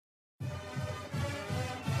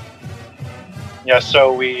Yeah,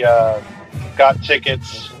 so we got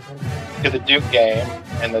tickets to the Duke game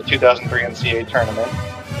in the 2003 NCAA tournament,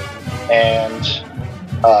 and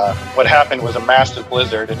what happened was a massive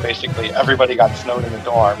blizzard, and basically everybody got snowed in the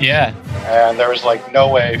dorm. Yeah. And there was like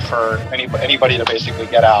no way for anybody to basically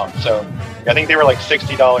get out. So I think they were like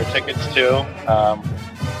 $60 tickets too,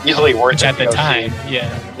 easily worth Which it at the time. see.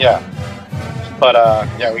 Yeah. But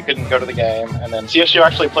we couldn't go to the game, and then CSU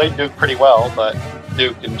actually played Duke pretty well, but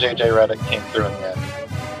Duke and JJ Redick came through in the end.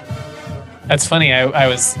 That's funny. I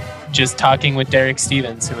was just talking with Derek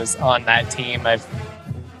Stevens, who was on that team. I've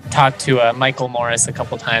talked to Michael Morris a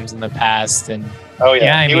couple times in the past, and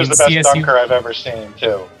he was the best dunker I've ever seen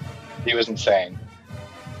too. He was insane.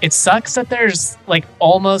 It sucks that there's like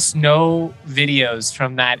almost no videos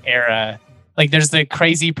from that era. Like there's the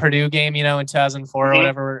crazy Purdue game, in 2004 or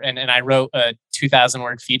whatever, and I wrote a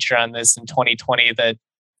 2,000-word feature on this in 2020, the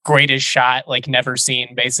greatest shot like never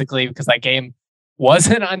seen, basically, because that game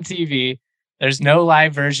wasn't on TV. There's no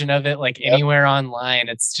live version of it anywhere online.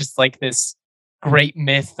 It's just like this great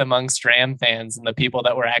myth amongst Ram fans and the people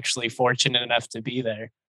that were actually fortunate enough to be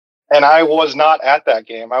there. And I was not at that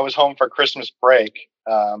game. I was home for Christmas break.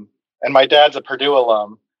 And my dad's a Purdue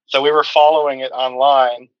alum. So we were following it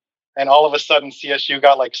online. And all of a sudden, CSU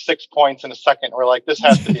got like 6 points in a second. We're like, this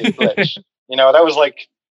has to be a glitch. That was like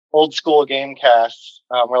old school game casts.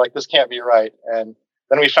 We're like, this can't be right. And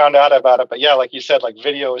then we found out about it. But yeah, like you said, like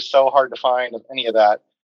video is so hard to find of any of that.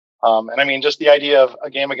 And I mean, just the idea of a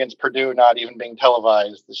game against Purdue not even being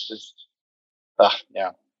televised is just,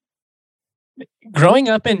 yeah. Growing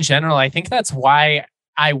up in general, I think that's why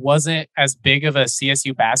I wasn't as big of a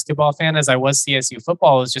CSU basketball fan as I was CSU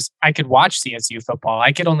football. It was just, I could watch CSU football.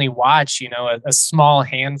 I could only watch, a small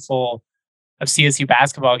handful of CSU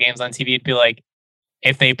basketball games on TV. It'd be like,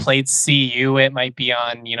 if they played CU, it might be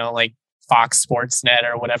on, like Fox Sportsnet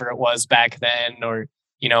or whatever it was back then, or,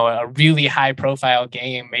 a really high profile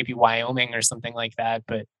game, maybe Wyoming or something like that.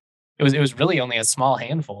 But it was really only a small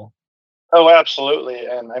handful. Oh, absolutely.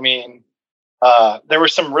 And I mean, there were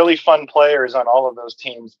some really fun players on all of those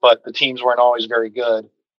teams, but the teams weren't always very good.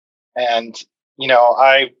 And,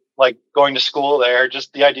 I like going to school there.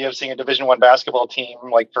 Just the idea of seeing a Division I basketball team,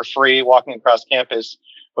 like for free, walking across campus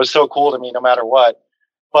was so cool to me, no matter what.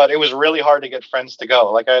 But it was really hard to get friends to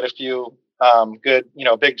go. Like I had a few good,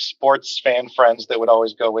 big sports fan friends that would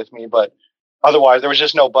always go with me. But otherwise, there was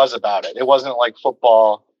just no buzz about it. It wasn't like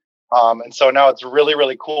football. And so now it's really,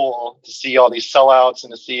 really cool to see all these sellouts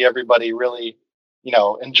and to see everybody really,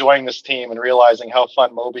 enjoying this team and realizing how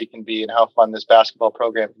fun Moby can be and how fun this basketball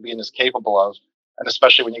program can be and is capable of. And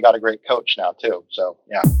especially when you got a great coach now too. So,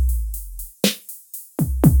 yeah.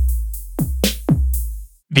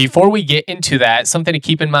 Before we get into that, something to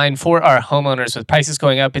keep in mind for our homeowners: with prices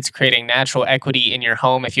going up, it's creating natural equity in your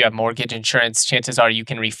home. If you have mortgage insurance, chances are you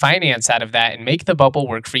can refinance out of that and make the bubble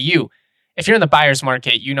work for you. If you're in the buyer's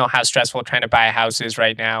market, you know how stressful trying to buy a house is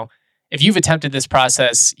right now. If you've attempted this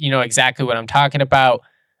process, you know exactly what I'm talking about,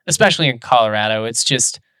 especially in Colorado. It's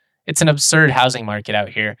an absurd housing market out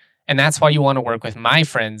here. And that's why you want to work with my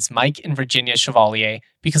friends, Mike and Virginia Chevalier,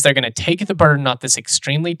 because they're going to take the burden off this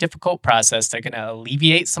extremely difficult process. They're going to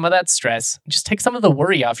alleviate some of that stress and just take some of the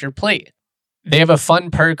worry off your plate. They have a fun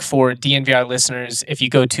perk for DNVR listeners. If you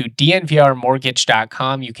go to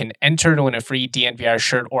dnvrmortgage.com, you can enter to win a free DNVR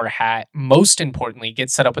shirt or hat. Most importantly, get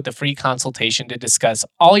set up with a free consultation to discuss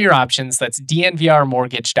all your options. That's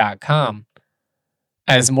dnvrmortgage.com.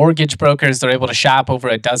 As mortgage brokers, they're able to shop over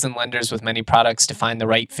a dozen lenders with many products to find the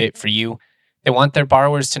right fit for you. They want their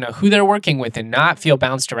borrowers to know who they're working with and not feel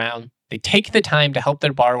bounced around. They take the time to help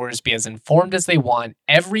their borrowers be as informed as they want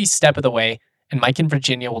every step of the way. And Mike and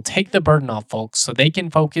Virginia will take the burden off folks so they can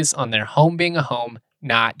focus on their home being a home,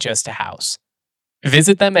 not just a house.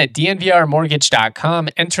 Visit them at dnvrmortgage.com,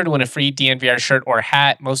 enter to win a free DNVR shirt or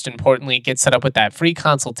hat. Most importantly, get set up with that free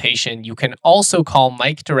consultation. You can also call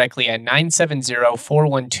Mike directly at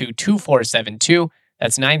 970-412-2472.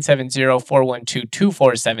 That's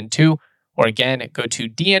 970-412-2472. Or again, go to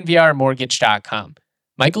dnvrmortgage.com.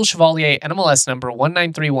 Michael Chevalier, NMLS number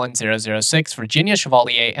 1931006. Virginia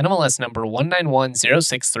Chevalier, NMLS number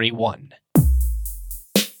 1910631.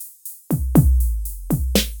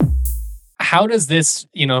 How does this,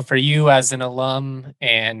 for you as an alum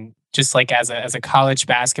and just like as a college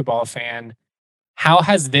basketball fan, how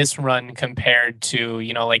has this run compared to,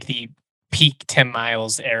 like the peak Tim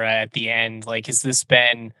Miles era at the end? Like, has this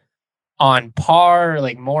been on par,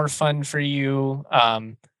 like more fun for you,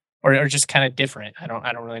 or just kind of different? I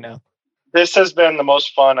don't really know. This has been the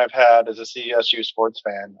most fun I've had as a CSU sports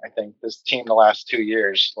fan. I think this team the last 2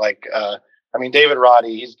 years, David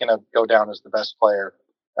Roddy, he's going to go down as the best player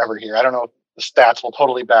ever here. I don't know if the stats will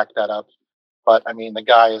totally back that up. But I mean, the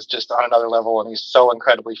guy is just on another level, and he's so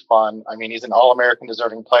incredibly fun. I mean, he's an All-American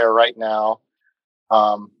deserving player right now.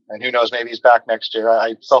 And who knows, maybe he's back next year.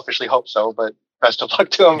 I selfishly hope so, but best of luck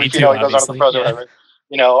to him if, too, he goes out of the pros or whatever,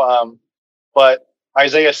 but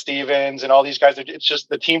Isaiah Stevens and all these guys, it's just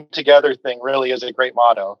the team together thing really is a great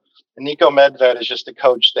motto. And Niko Medved is just a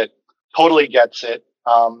coach that totally gets it.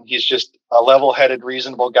 He's just a level-headed,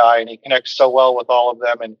 reasonable guy, and he connects so well with all of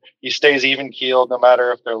them, and he stays even-keeled no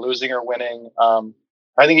matter if they're losing or winning.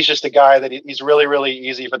 I think he's just a guy that he's really, really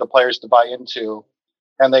easy for the players to buy into,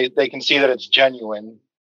 and they can see that it's genuine.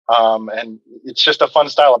 And it's just a fun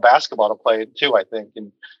style of basketball to play too, I think.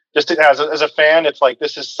 And just as a fan, it's like,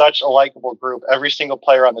 this is such a likable group. Every single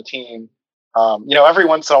player on the team, every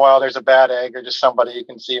once in a while there's a bad egg or just somebody you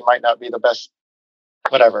can see might not be the best,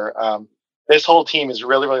 whatever. This whole team is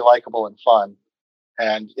really, really likable and fun.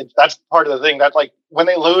 And that's part of the thing that, like, when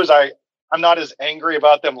they lose, I'm not as angry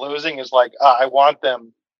about them losing as like, I want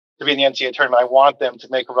them to be in the NCAA tournament. I want them to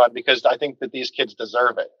make a run because I think that these kids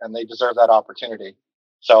deserve it and they deserve that opportunity.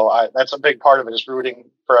 So that's a big part of it, is rooting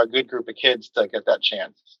for a good group of kids to get that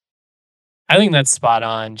chance. I think that's spot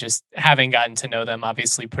on. Just having gotten to know them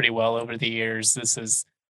obviously pretty well over the years, this is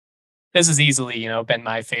easily, been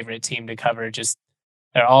my favorite team to cover. Just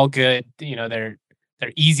they're all good. They're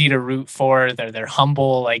easy to root for. They're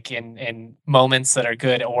humble, like in moments that are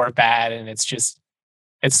good or bad, and it's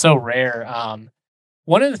so rare.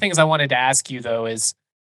 One of the things I wanted to ask you though is,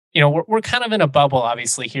 we're kind of in a bubble,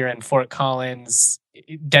 obviously, here in Fort Collins,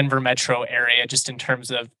 Denver metro area, just in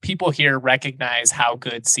terms of people here recognize how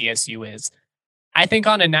good CSU is. I think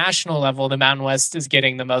on a national level, the Mountain West is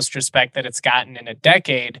getting the most respect that it's gotten in a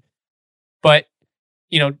decade. But,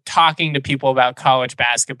 talking to people about college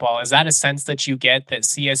basketball, is that a sense that you get that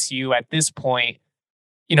CSU at this point,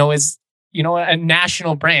 is, a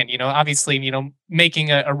national brand? Obviously,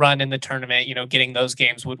 making a run in the tournament, getting those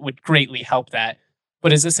games would greatly help that.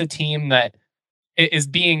 But is this a team that is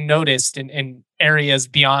being noticed in areas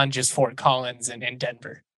beyond just Fort Collins and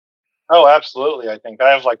Denver? Oh, absolutely. I think I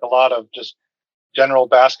have like a lot of just general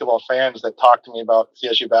basketball fans that talk to me about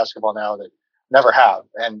CSU basketball now that never have.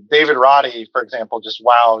 And David Roddy, for example, just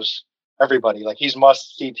wows everybody. Like, he's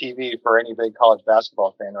must-see TV for any big college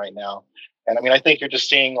basketball fan right now. And I mean, I think you're just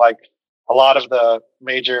seeing like a lot of the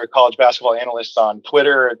major college basketball analysts on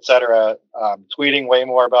Twitter, et cetera, tweeting way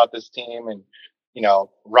more about this team, and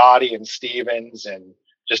Roddy and Stevens, and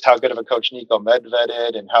just how good of a coach Niko Medved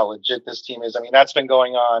is and how legit this team is. I mean, that's been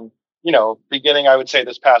going on, beginning, I would say,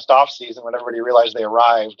 this past off season, when everybody realized they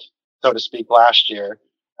arrived, so to speak, last year,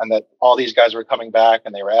 and that all these guys were coming back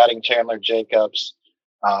and they were adding Chandler Jacobs.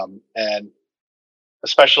 And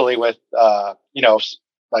especially with,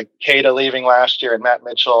 like Keita leaving last year and Matt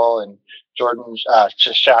Mitchell and Jordan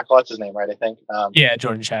Shackle, that's his name, right? I think.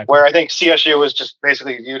 Jordan Shackle. Where I think CSU was just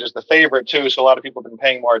basically viewed as the favorite too, so a lot of people have been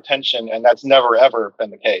paying more attention, and that's never ever been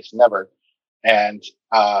the case, never. And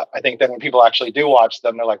I think then when people actually do watch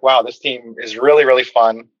them, they're like, "Wow, this team is really, really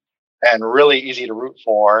fun and really easy to root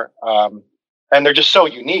for." And they're just so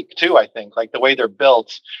unique too. I think, like, the way they're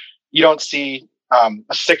built, you don't see a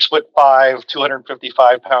 6'5",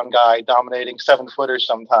 255-pound guy dominating 7-footers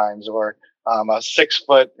sometimes, or a 6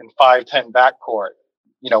 foot and 5'10" backcourt,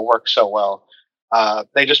 work so well.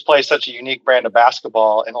 They just play such a unique brand of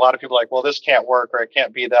basketball, and a lot of people are like, well, this can't work, or it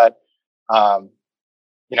can't be that,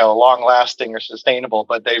 long lasting or sustainable.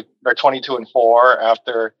 But they're 22-4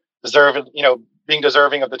 after being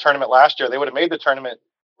deserving of the tournament last year. They would have made the tournament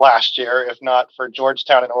last year if not for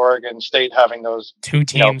Georgetown and Oregon State having those two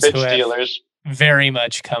teams bitch stealers. Very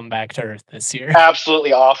much come back to earth this year.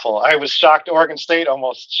 Absolutely awful. I was shocked. Oregon State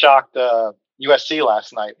almost shocked USC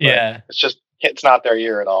last night. Yeah, it's not their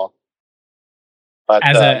year at all. But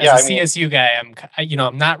as a CSU guy,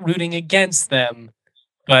 I'm not rooting against them,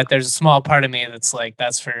 but there's a small part of me that's like,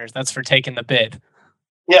 that's for taking the bid.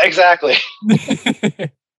 Yeah, exactly.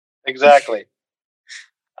 Exactly.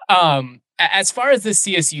 As far as the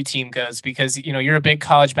CSU team goes, because you're a big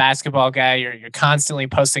college basketball guy, you're constantly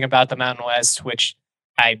posting about the Mountain West, which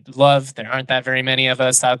I love. There aren't that very many of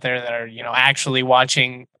us out there that are actually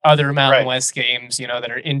watching other Mountain West games, that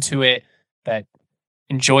are into it, that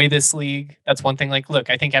enjoy this league. That's one thing. Like, look,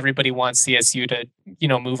 I think everybody wants CSU to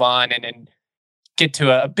move on and get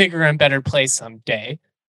to a bigger and better place someday,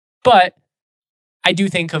 but I do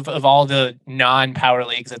think of all the non-power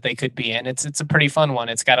leagues that they could be in. It's a pretty fun one.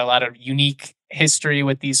 It's got a lot of unique history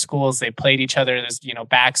with these schools. They played each other. There's,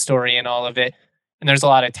 backstory and all of it. And there's a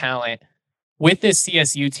lot of talent. With this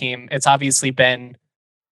CSU team, it's obviously been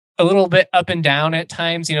a little bit up and down at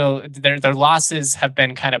times. Their losses have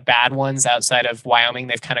been kind of bad ones outside of Wyoming.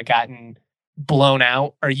 They've kind of gotten blown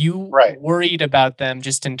out. Are you Right. worried about them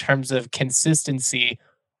just in terms of consistency?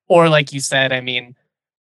 Or like you said, I mean,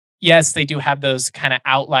 yes, they do have those kind of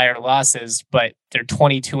outlier losses, but they're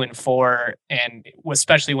 22-4. And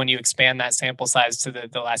especially when you expand that sample size to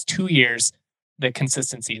the last 2 years, the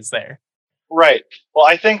consistency is there. Right. Well,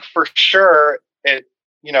 I think for sure it,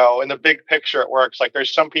 in the big picture, it works. Like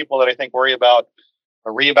there's some people that I think worry about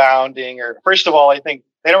the rebounding, or first of all, I think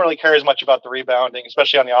they don't really care as much about the rebounding,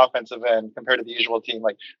 especially on the offensive end compared to the usual team.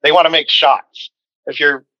 Like they want to make shots. If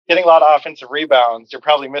you're getting a lot of offensive rebounds, you're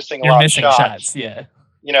probably missing a lot of shots. Yeah.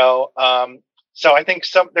 So I think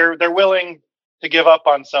they're willing to give up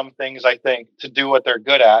on some things, I think, to do what they're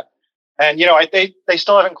good at. And, they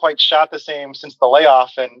still haven't quite shot the same since the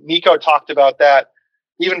layoff. And Nico talked about that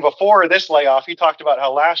even before this layoff. He talked about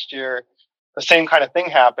how last year the same kind of thing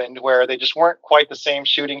happened where they just weren't quite the same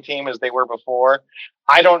shooting team as they were before.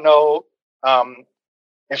 I don't know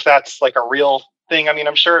if that's like a real thing. I mean,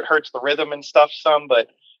 I'm sure it hurts the rhythm and stuff some, but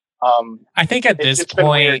I think at this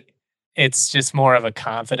point, it's just more of a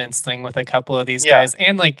confidence thing with a couple of these guys.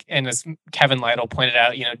 And as Kevin Lytle pointed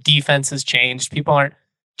out, defense has changed. People aren't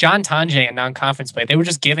John Tonje in non-conference play. They were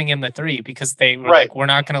just giving him the three because they were like, we're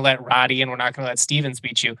not going to let Roddy and we're not going to let Stevens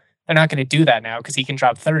beat you. They're not going to do that now because he can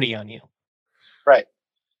drop 30 on you. Right.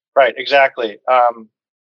 Exactly.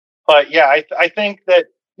 But yeah, I think that,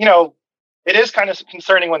 it is kind of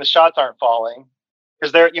concerning when the shots aren't falling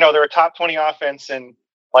because they're a top 20 offense in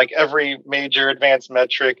like every major advanced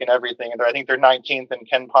metric and everything. And I think they're 19th in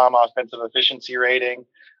Ken Pom offensive efficiency rating.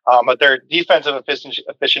 But their defensive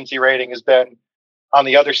efficiency rating has been on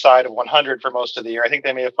the other side of 100 for most of the year. I think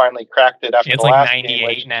they may have finally cracked it after the last game. It's like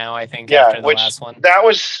 98 now, I think, after the last one. That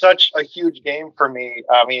was such a huge game for me.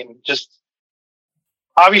 I mean, just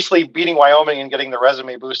obviously beating Wyoming and getting the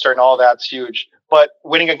resume booster and all that's huge. But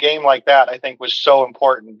winning a game like that, I think, was so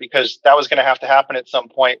important because that was going to have to happen at some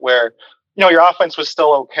point where, your offense was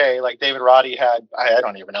still okay. Like David Roddy had, I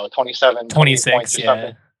don't even know, 27, 26 points or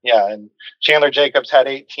something. Yeah. And Chandler Jacobs had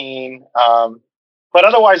 18. But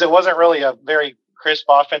otherwise, it wasn't really a very crisp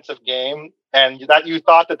offensive game. And that you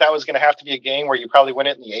thought that was going to have to be a game where you probably win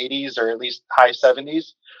it in the 80s or at least high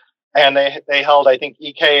 70s. And they held, I think,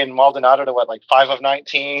 EK and Maldonado to 5 of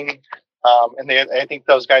 19. And I think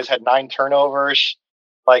those guys had 9 turnovers.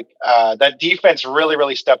 That defense really,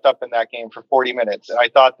 really stepped up in that game for 40 minutes. And I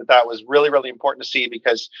thought that was really, really important to see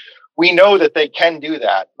because we know that they can do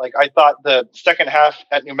that. I thought the second half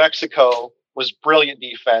at New Mexico was brilliant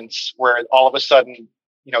defense where all of a sudden,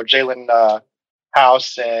 Jalen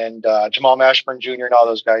House and Jamal Mashburn Jr. and all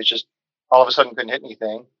those guys just all of a sudden couldn't hit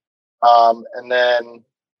anything. And then,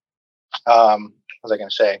 what was I going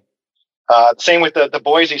to say? Same with the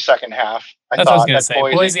Boise second half. That's what I was going to say.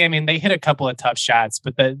 Boise, I mean, they hit a couple of tough shots,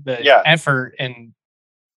 but the effort and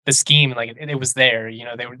the scheme, it was there.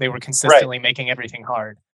 They were consistently making everything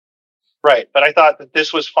hard. Right, but I thought that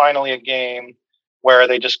this was finally a game where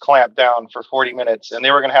they just clamped down for 40 minutes, and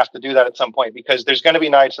they were going to have to do that at some point because there's going to be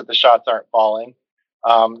nights that the shots aren't falling.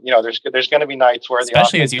 There's going to be nights where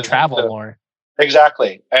especially as you travel more.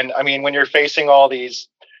 Exactly, and I mean when you're facing all these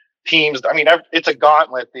teams, I mean it's a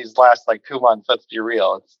gauntlet these last 2 months. Let's be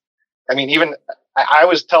real. Even I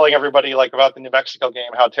was telling everybody about the New Mexico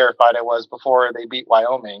game how terrified I was before they beat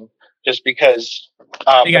Wyoming, just because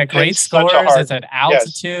they got great scores. It's an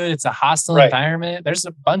altitude. It's a hostile environment. There's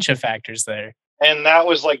a bunch of factors there. And that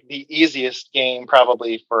was the easiest game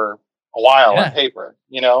probably for a while on paper,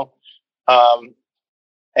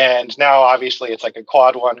 and now obviously it's a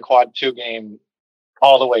quad 1, quad 2 game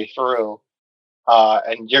all the way through.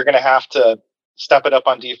 And you're going to have to step it up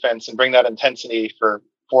on defense and bring that intensity for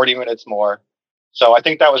 40 minutes more. So I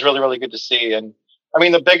think that was really, really good to see. And I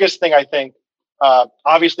mean, the biggest thing I think,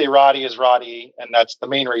 obviously Roddy is Roddy, and that's the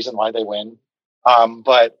main reason why they win.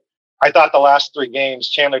 But I thought the last 3 games,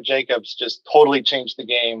 Chandler Jacobs just totally changed the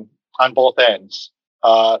game on both ends.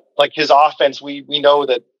 His offense, we know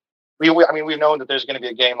that we've known that there's going to be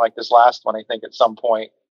a game like this last one, I think at some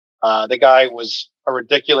point. The guy was a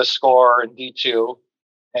ridiculous scorer in D2.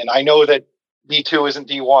 And I know that D2 isn't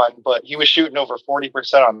D1, but he was shooting over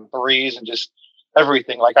 40% on threes and just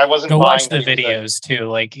everything. I wasn't go watch the videos too.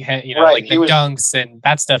 The dunks and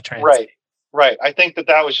that stuff translates. Right. I think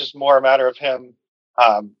that was just more a matter of him,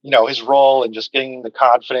 his role and just getting the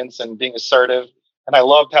confidence and being assertive. And I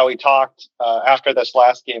loved how he talked after this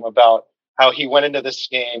last game about how he went into this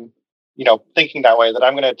game, thinking that way, that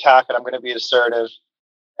I'm going to attack and I'm going to be assertive.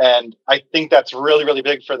 And I think that's really, really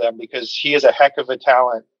big for them because he is a heck of a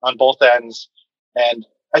talent on both ends. And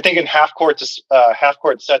I think in half court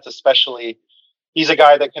sets, especially, he's a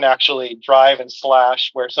guy that can actually drive and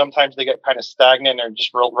slash, where sometimes they get kind of stagnant or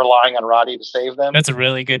just relying on Roddy to save them. That's a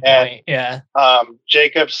really good point. Yeah.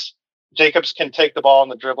 Jacobs can take the ball in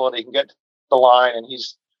the dribble and he can get to the line, and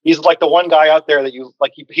he's like the one guy out there that you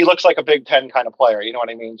like. He looks like a Big Ten kind of player. You know what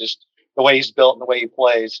I mean? Just the way he's built and the way he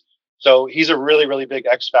plays. So he's a really, really big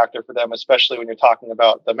X factor for them, especially when you're talking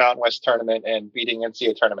about the Mountain West tournament and beating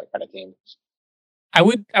NCAA tournament kind of teams. I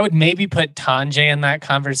would maybe put Tonje in that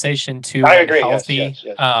conversation too. I agree. Healthy.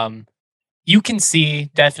 Yes. You can see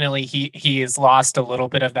definitely he has lost a little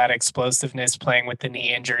bit of that explosiveness playing with the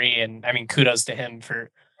knee injury, and I mean kudos to him for.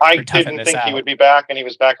 I didn't think he would be back, and he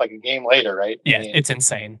was back like a game later, right? Yeah, I mean, it's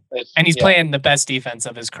insane. And he's playing the best defense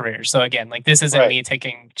of his career. So again, like this isn't me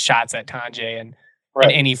taking shots at Tonje in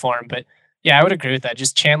any form, but yeah, I would agree with that.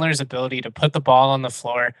 Just Chandler's ability to put the ball on the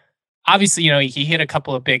floor. Obviously, he hit a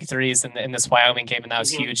couple of big threes in this Wyoming game, and that was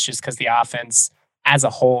huge just because the offense as a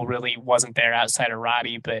whole really wasn't there outside of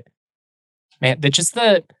Roddy. But man, I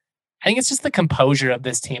think it's just the composure of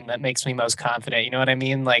this team that makes me most confident. You know what I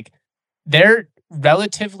mean? Like they're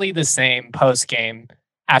relatively the same post game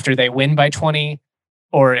after they win by 20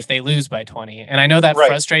 or if they lose by 20. And I know that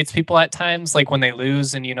frustrates people at times, like when they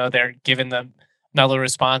lose and, they're given the mellow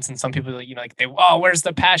response and some people, like where's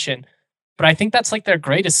the passion? But I think that's like their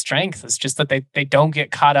greatest strength is just that they don't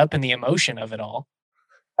get caught up in the emotion of it all.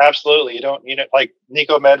 Absolutely. You don't, like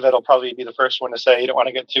Nico Medved will probably be the first one to say, you don't want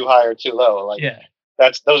to get too high or too low. Like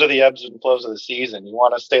those are the ebbs and flows of the season. You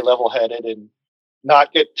want to stay level headed and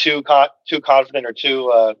not get too confident or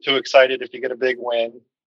too excited if you get a big win,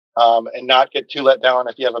 and not get too let down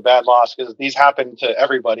if you have a bad loss, because these happen to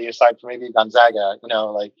everybody aside from maybe Gonzaga.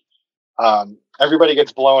 Everybody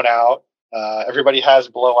gets blown out. Everybody has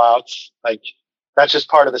blowouts. Like that's just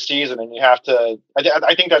part of the season, and you have to.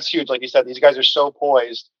 I think that's huge. Like you said, these guys are so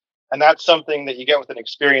poised, and that's something that you get with an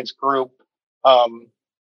experienced group.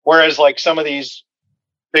 Whereas like some of these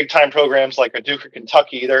big time programs like a Duke or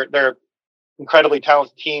Kentucky, they're incredibly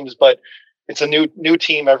talented teams, but it's a new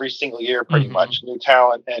team every single year, pretty much new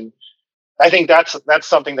talent. And I think that's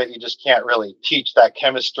something that you just can't really teach, that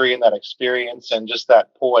chemistry and that experience and just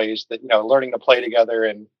that poise that, learning to play together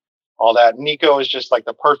and all that. Nico is just like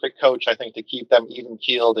the perfect coach, I think, to keep them even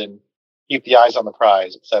keeled and keep the eyes on the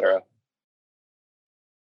prize, etc.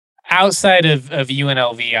 Outside of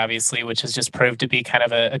UNLV, obviously, which has just proved to be kind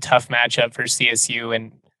of a tough matchup for CSU,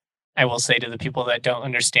 and I will say to the people that don't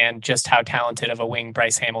understand just how talented of a wing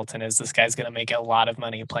Bryce Hamilton is, this guy's going to make a lot of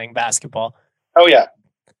money playing basketball. Oh, yeah.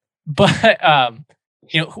 But,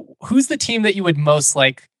 who's the team that you would most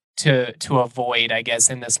like to avoid, I guess,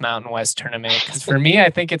 in this Mountain West tournament? Because for me, I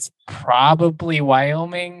think it's probably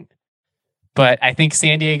Wyoming, but I think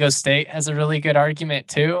San Diego State has a really good argument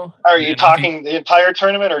too. Are you talking the entire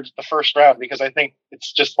tournament or just the first round? Because I think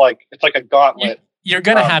it's just like, it's like a gauntlet. You're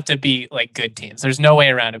going to have to beat like good teams. There's no way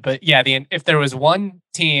around it. But yeah, if there was one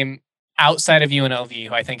team outside of UNLV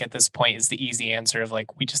who I think at this point is the easy answer of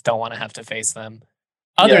like, we just don't want to have to face them.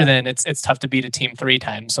 Other than it's tough to beat a team 3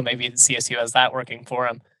 times. So maybe CSU has that working for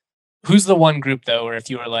them. Who's the one group though, where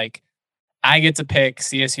if you were like, I get to pick,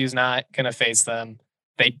 CSU's not going to face them.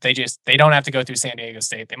 They don't have to go through San Diego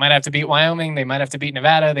State. They might have to beat Wyoming. They might have to beat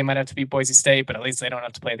Nevada. They might have to beat Boise State, but at least they don't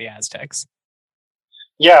have to play the Aztecs.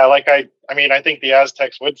 Yeah, like I think the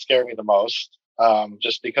Aztecs would scare me the most,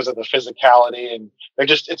 just because of the physicality, and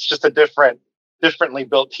it's just a differently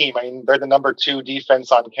built team. I mean, they're the number 2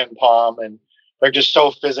 defense on Ken Palm, and they're just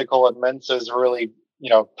so physical, and Mensah's a really,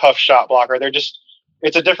 tough shot blocker.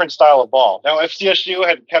 It's a different style of ball. Now, if CSU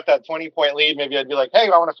had kept that 20-point lead, maybe I'd be like, hey,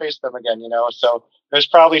 I want to face them again, So there's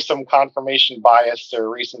probably some confirmation bias or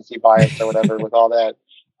recency bias or whatever with all that.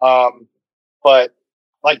 But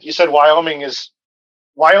like you said, Wyoming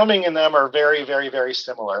and them are very, very, very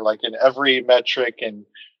similar, like in every metric and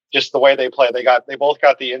just the way they play. They both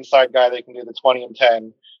got the inside guy that can do the 20 and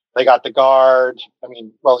 10. They got the guard.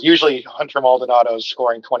 Usually Hunter Maldonado is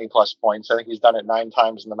scoring 20 plus points. I think he's done it 9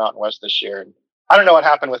 times in the Mountain West this year. And I don't know what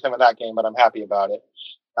happened with him in that game, but I'm happy about it.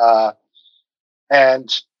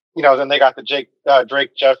 Then they got the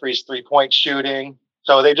Drake Jeffries 3-point shooting.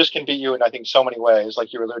 So they just can beat you in, I think, so many ways,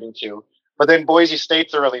 like you were alluding to. But then Boise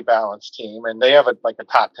State's a really balanced team, and they have a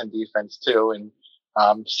top 10 defense too. And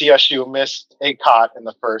CSU missed Acott in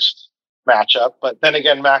the first matchup, but then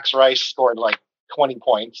again, Max Rice scored like 20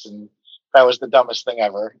 points, and that was the dumbest thing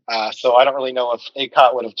ever. So I don't really know if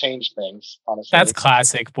Acott would have changed things, honestly. That's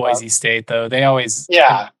classic Boise State, though. They always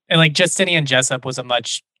and like Justinian Jessup was a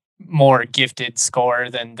much more gifted scorer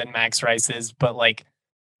than Max Rice is, but like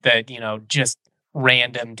that, just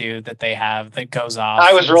random dude that they have that goes off.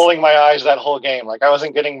 I was rolling my eyes that whole game. Like, I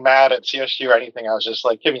wasn't getting mad at CSU or anything. I was just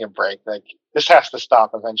like, give me a break. Like, this has to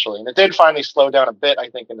stop eventually. And it did finally slow down a bit, I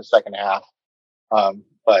think, in the second half.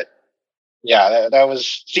 But yeah, that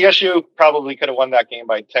was CSU probably could have won that game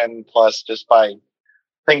by 10 plus just by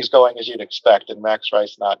things going as you'd expect, and Max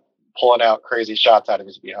Rice not pulling out crazy shots out of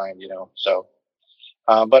his behind, So,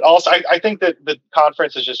 but also, I think that the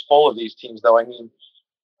conference is just full of these teams, though. I mean,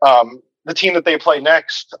 the team that they play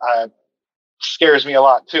next scares me a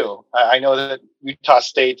lot too. I know that Utah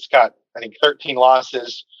State's got, I think, 13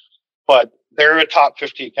 losses, but they're a top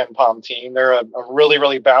 50 Ken Palm team. They're a really,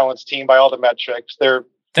 really balanced team by all the metrics. They're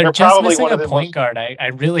just probably missing one of a the point guard.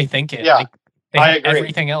 I really think it. Yeah, like, they I have agree.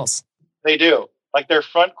 Everything else. They do. Like, their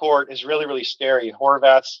front court is really, really scary.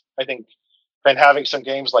 Horvath's, I think, been having some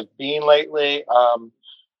games like Bean lately.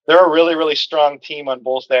 They're a really, really strong team on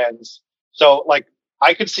both ends. So, like,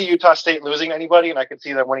 I could see Utah State losing to anybody, and I could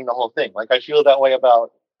see them winning the whole thing. Like, I feel that way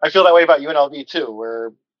about UNLV too,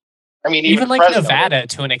 where, I mean, even like Fresno, Nevada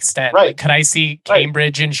to an extent. Right. Like, could I see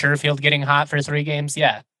Cambridge and Sherfield getting hot for 3 games?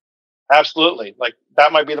 Yeah. Absolutely. Like,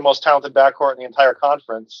 that might be the most talented backcourt in the entire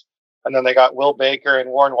conference. And then they got Will Baker and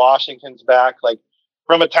Warren Washington's back. Like,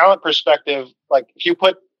 from a talent perspective, like, if you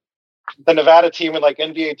put the Nevada team in like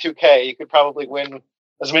NBA 2K, you could probably win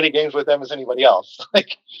as many games with them as anybody else.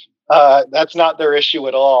 Like, that's not their issue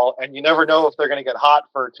at all. And you never know if they're going to get hot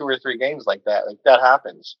for 2 or 3 games like that. Like, that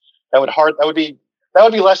happens. That would be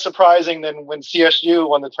less surprising than when CSU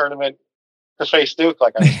won the tournament to face Duke,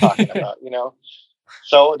 like I was talking about,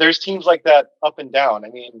 So there's teams like that up and down. I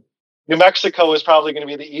mean, New Mexico is probably going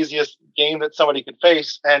to be the easiest game that somebody could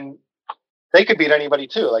face, and they could beat anybody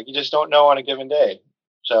too. Like, you just don't know on a given day.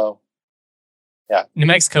 So, yeah. New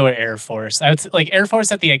Mexico or Air Force. I would like Air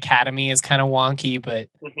Force at the academy is kind of wonky, but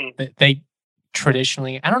they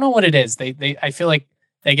traditionally, I don't know what it is. I feel like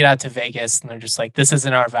they get out to Vegas and they're just like, this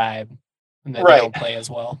isn't our vibe. And they don't play as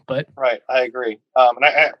well, but right, I agree. And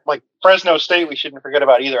I like Fresno State. We shouldn't forget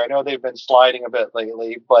about either. I know they've been sliding a bit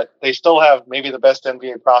lately, but they still have maybe the best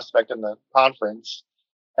NBA prospect in the conference,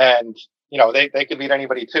 and they could beat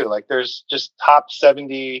anybody too. Like, there's just top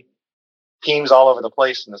 70 teams all over the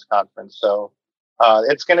place in this conference, so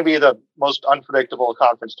it's going to be the most unpredictable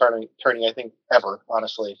conference tourney I think ever,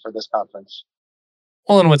 honestly, for this conference.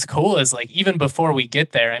 Well, and what's cool is, like, even before we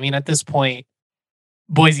get there, I mean, at this point,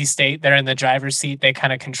 Boise State, they're in the driver's seat. They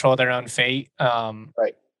kind of control their own fate.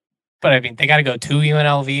 Right. But I mean, they got to go to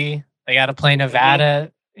UNLV. They got to play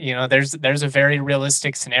Nevada. There's a very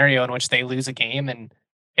realistic scenario in which they lose a game. And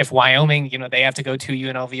if Wyoming, they have to go to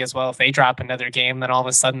UNLV as well. If they drop another game, then all of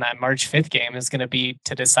a sudden that March 5th game is going to be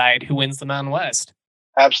to decide who wins the Mountain West.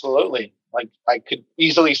 Absolutely. Like, I could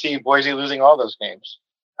easily see Boise losing all those games.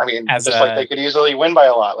 I mean, like they could easily win by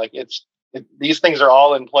a lot. Like, these things are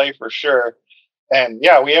all in play for sure. And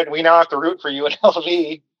yeah, we now have to root for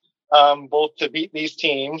UNLV, both to beat these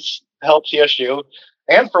teams, to help CSU,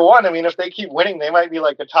 and for one, I mean, if they keep winning, they might be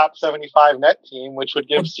like a top 75 net team, which would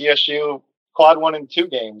give CSU quad 1 and 2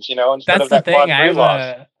 games, instead that's of that the thing. quad 3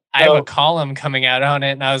 loss. I have a column coming out on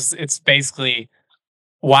it, and it's basically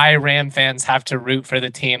why Ram fans have to root for the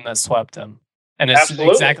team that swept them, and it's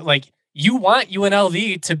Absolutely. exactly like. You want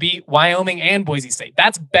UNLV to beat Wyoming and Boise State.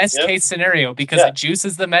 That's best case scenario because it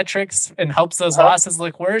juices the metrics and helps those losses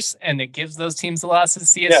look worse, and it gives those teams the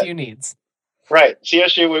losses CSU needs. Right.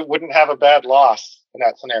 CSU wouldn't have a bad loss in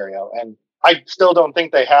that scenario. And I still don't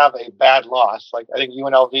think they have a bad loss. Like, I think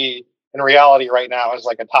UNLV in reality right now is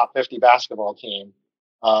like a top 50 basketball team,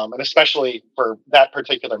 and especially for that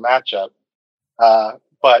particular matchup.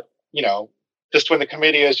 But, just when the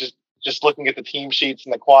committee is just looking at the team sheets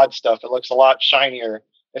and the quad stuff, it looks a lot shinier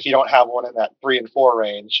if you don't have one in that 3 and 4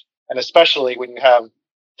 range. And especially when you have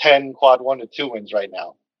 10 quad 1 to 2 wins right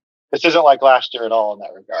now. This isn't like last year at all in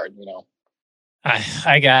that regard,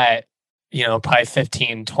 I got, probably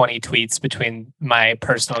 15, 20 tweets between my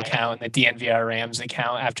personal account and the DNVR Rams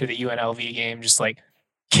account after the UNLV game, just like,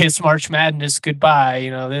 kiss March Madness goodbye,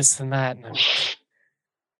 this and that. And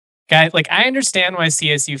guys, like, I understand why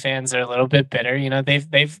CSU fans are a little bit bitter.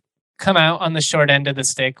 They've come out on the short end of the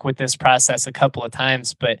stick with this process a couple of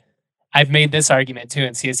times, but I've made this argument too,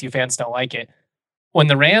 and CSU fans don't like it. When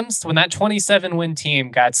that 27 win team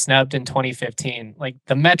got snubbed in 2015, like,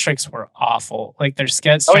 the metrics were awful. Like, their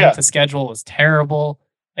strength of schedule was terrible.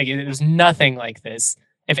 Like, it was nothing like this.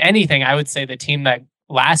 If anything, I would say the team that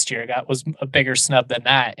last year was a bigger snub than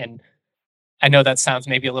that. And I know that sounds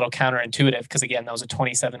maybe a little counterintuitive because, again, that was a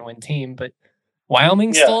 27 win team, but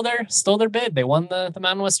Wyoming stole their bid. They won the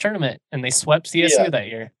Mountain West tournament, and they swept CSU that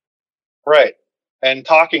year. Right. And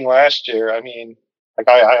talking last year, I mean,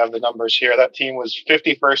 Like I have the numbers here. That team was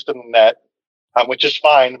 51st in the net, which is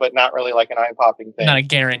fine, but not really like an eye-popping thing. Not a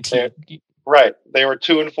guarantee. Right. They were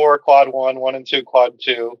 2-4 quad 1-2 quad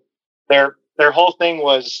 2. Their whole thing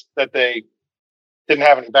was that they didn't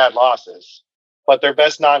have any bad losses, but their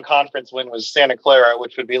best non-conference win was Santa Clara,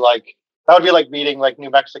 which would be like beating like New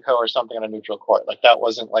Mexico or something on a neutral court. Like that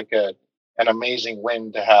wasn't like an amazing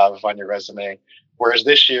win to have on your resume. Whereas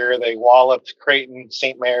this year they walloped Creighton,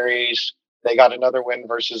 St. Mary's. They got another win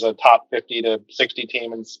versus a top 50 to 60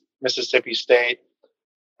 team in Mississippi State.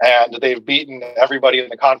 And they've beaten everybody in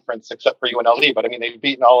the conference except for UNLV. But I mean, they've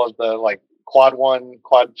beaten all of the like quad 1,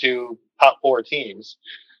 quad 2, top 4 teams.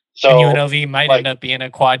 So and UNLV might end up being a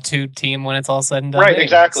quad 2 team when it's all said and done. Right,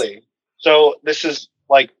 exactly. So this is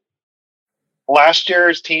like last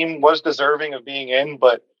year's team was deserving of being in,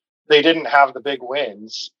 but they didn't have the big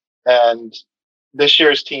wins. And this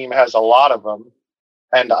year's team has a lot of them.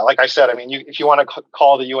 And like I said, I mean, if you want to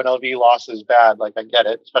call the UNLV losses bad, like I get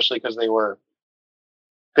it, especially because they were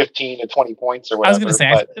 15 to 20 points or whatever. I was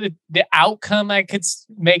going to say, the outcome, I could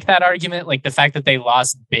make that argument. Like the fact that they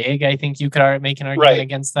lost big, I think you could make an argument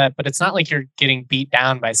against that. But it's not like you're getting beat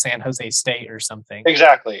down by San Jose State or something.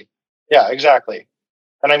 Exactly. Yeah, exactly.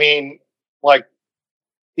 And I mean, like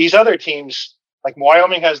these other teams, like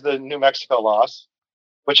Wyoming has the New Mexico loss,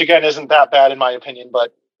 which again isn't that bad in my opinion,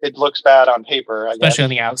 but it looks bad on paper, especially on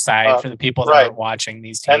the outside for the people that aren't watching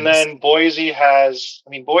these teams. And then Boise has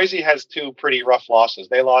 2 pretty rough losses.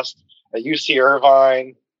 They lost at UC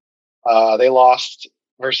Irvine. They lost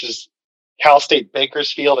versus Cal State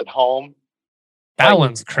Bakersfield at home. That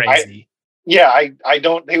one's crazy. I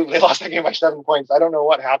don't. They lost that game by 7 points. I don't know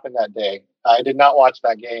what happened that day. I did not watch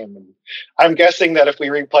that game. And I'm guessing that if we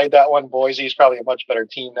replayed that one, Boise is probably a much better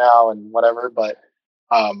team now and whatever. But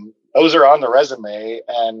those are on the resume.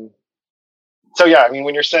 And so, yeah, I mean,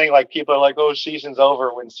 when you're saying like people are like, oh, season's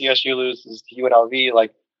over when CSU loses to UNLV,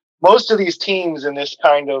 like most of these teams in this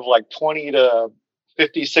kind of like 20 to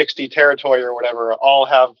 50, 60 territory or whatever all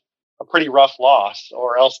have a pretty rough loss,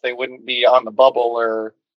 or else they wouldn't be on the bubble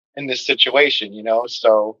or in this situation, you know?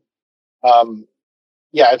 So,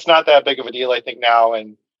 it's not that big of a deal, I think now.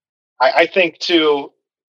 And I think too,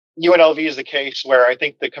 UNLV is the case where I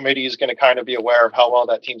think the committee is going to kind of be aware of how well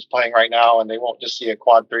that team's playing right now, and they won't just see a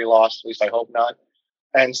quad 3 loss. At least I hope not.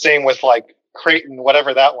 And same with like Creighton,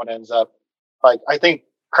 whatever that one ends up. Like I think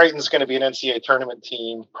Creighton's going to be an NCAA tournament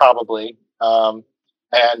team probably,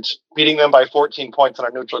 and beating them by 14 points on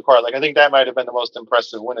a neutral court. Like I think that might have been the most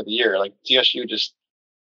impressive win of the year. Like CSU just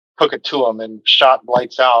took it to them and shot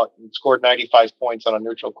lights out and scored 95 points on a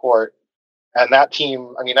neutral court. And that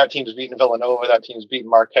team, I mean, that team's beaten Villanova. That team's beaten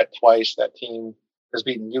Marquette twice. That team has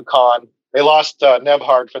beaten UConn. They lost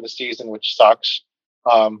Nebhard for the season, which sucks.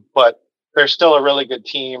 But they're still a really good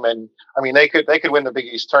team. And I mean, they could win the Big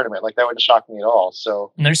East tournament. Like that wouldn't shock me at all.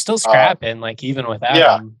 So and they're still scrapping, like even without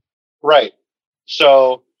them. Right.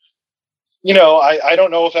 So, you know, I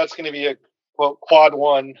don't know if that's going to be a quad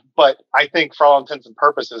 1, but I think for all intents and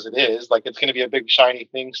purposes, it is. Like it's going to be a big shiny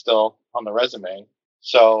thing still on the resume.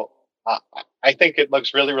 So I think it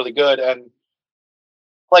looks really, really good. And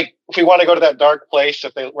like, if we want to go to that dark place,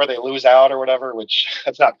 where they lose out or whatever, which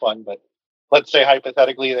that's not fun, but let's say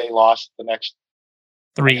hypothetically they lost the next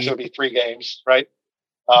 3. So it would be 3 games, right?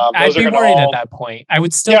 I'd be worried at that point. I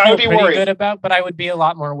would still feel pretty good about, but I would be a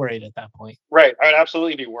lot more worried at that point. Right. I would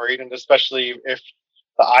absolutely be worried. And especially if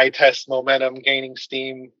the eye test momentum, gaining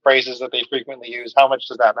steam phrases that they frequently use, how much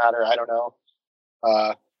does that matter? I don't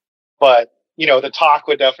know. But you know, the talk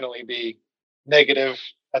would definitely be negative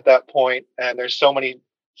at that point. And there's so many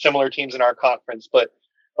similar teams in our conference, but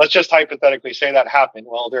let's just hypothetically say that happened.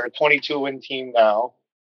 Well, they're a 22-win team now.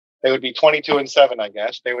 They would be 22-7, I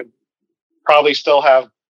guess. They would probably still have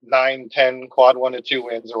 9, 10 quad 1 to 2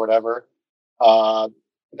 wins or whatever.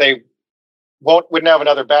 They wouldn't have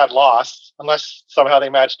another bad loss unless somehow they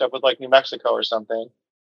matched up with like New Mexico or something.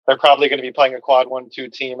 They're probably going to be playing a quad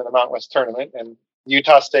 1-2 team in the Mountain West tournament, and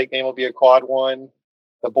Utah State game will be a quad 1.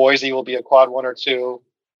 The Boise will be a quad 1 or 2.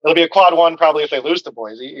 It'll be a quad 1 probably if they lose to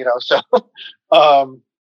Boise, you know. So,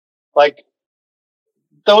 like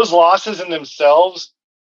those losses in themselves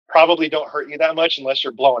probably don't hurt you that much unless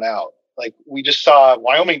you're blown out. Like we just saw,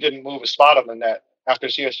 Wyoming didn't move a spot on the net after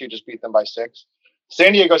CSU just beat them by 6.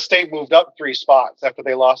 San Diego State moved up 3 spots after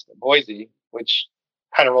they lost to Boise, which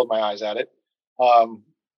kind of rolled my eyes at it.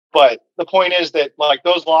 But the point is that like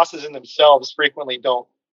those losses in themselves frequently don't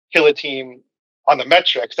kill a team on the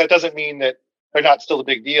metrics. That doesn't mean that they're not still a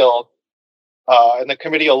big deal. And the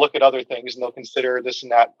committee will look at other things and they'll consider this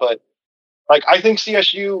and that. But like, I think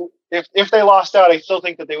CSU, if they lost out, I still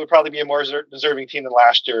think that they would probably be a more deserving team than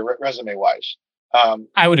last year, resume wise.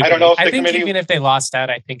 I would agree. I don't know if I the think committee, even if they lost out,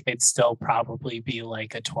 I think they'd still probably be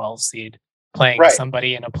like a 12 seed playing right,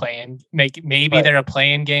 somebody in a play-in. Maybe right, they're a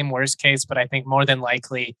play-in game, worst case, but I think more than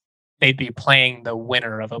likely they'd be playing the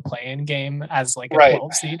winner of a play-in game as like a right,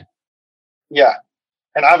 12 seed. yeah,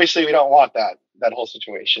 and obviously we don't want that whole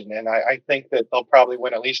situation. And I think that they'll probably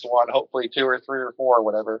win at least one, hopefully two or three or four or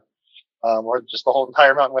whatever, or just the whole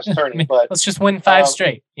entire Mountain West I tourney. mean, But let's just win 5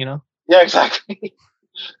 straight, you know? yeah, exactly,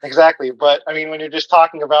 exactly. But I mean, when you're just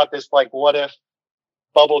talking about this, like, what if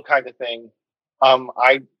bubble kind of thing,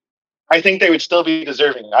 I think they would still be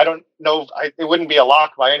deserving. I don't know. It wouldn't be a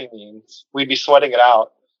lock by any means. We'd be sweating it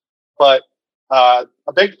out. But a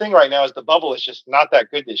big thing right now is the bubble is just not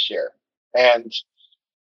that good this year. And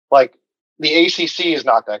like the ACC is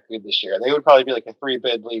not that good this year. They would probably be like a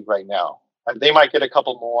 3-bid league right now. And they might get a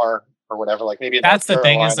couple more or whatever. Like maybe That's the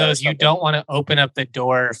thing is, though, is you don't want to open up the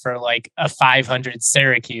door for like a 500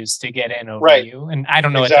 Syracuse to get in over right. you. And I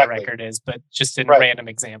don't know Exactly. what the record is, but just a Right. random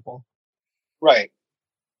example. Right.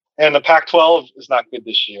 And the Pac-12 is not good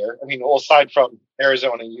this year. I mean, well, aside from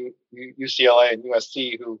Arizona, UCLA, and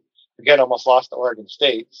USC, who again almost lost to Oregon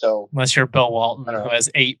State. So unless you're Bill Walton, who has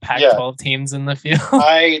 8 Pac-12 teams in the field.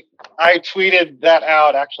 I tweeted that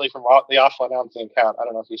out actually from the Awful Announcing account. I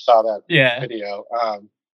don't know if you saw that video.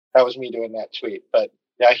 That was me doing that tweet. But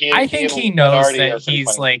yeah, I think he knows that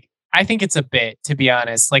he's like. I think it's a bit, to be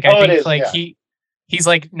honest. Like I think like he's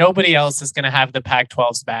like, nobody else is going to have the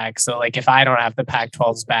Pac-12s back. So like, if I don't have the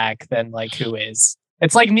Pac-12s back, then like, who is?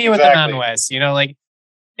 It's like me with the Mountain West, you know, like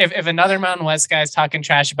if another Mountain West guy is talking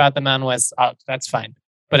trash about the Mountain West, that's fine.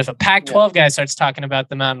 But if a Pac-12 guy starts talking about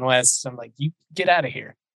the Mountain West, I'm like, you get out of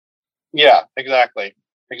here. Yeah, exactly.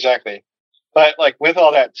 But like with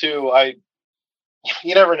all that too,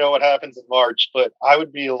 you never know what happens in March, but I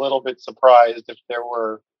would be a little bit surprised if there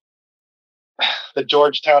were the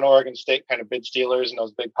Georgetown, Oregon State kind of bid stealers in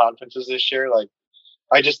those big conferences this year. Like,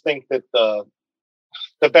 I just think that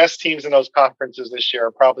the best teams in those conferences this year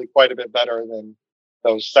are probably quite a bit better than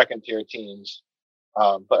those second tier teams.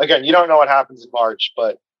 But again, you don't know what happens in March,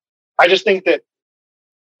 but I just think that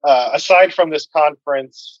aside from this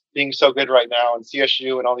conference being so good right now and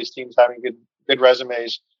CSU and all these teams having good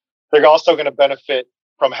resumes, they're also going to benefit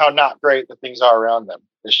from how not great the things are around them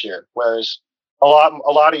this year. Whereas a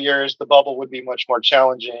lot of years, the bubble would be much more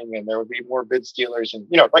challenging and there would be more bid stealers. And,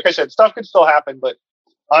 you know, like I said, stuff could still happen, but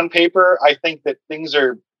on paper, I think that things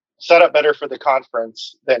are set up better for the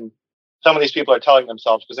conference than some of these people are telling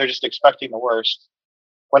themselves, because they're just expecting the worst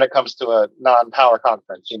when it comes to a non-power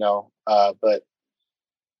conference, you know, but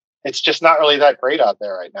it's just not really that great out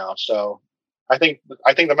there right now. So I think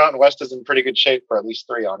the Mountain West is in pretty good shape for at least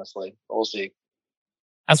 3, honestly, but we'll see.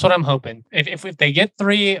 That's what I'm hoping. If they get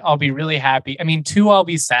 3, I'll be really happy. I mean, 2, I'll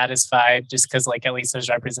be satisfied just because, like, at least there's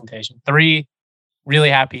representation. 3,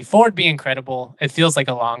 really happy. 4 would be incredible. It feels like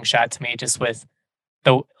a long shot to me, just with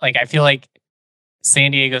I feel like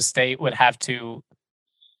San Diego State would have to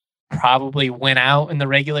probably win out in the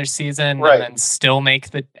regular season and then still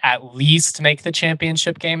at least make the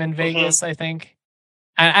championship game in Vegas, I think.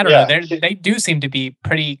 I don't know. They do seem to be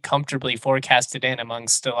pretty comfortably forecasted in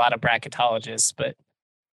amongst a lot of bracketologists, but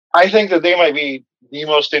I think that they might be the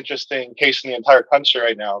most interesting case in the entire country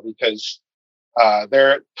right now, because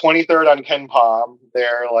they're 23rd on Ken Palm.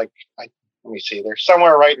 They're like, let me see, they're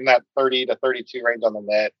somewhere right in that 30 to 32 range on the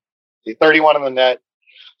net, 31 on the net.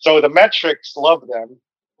 So the metrics love them,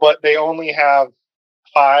 but they only have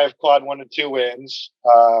 5 quad 1 and 2 wins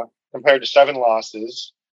compared to 7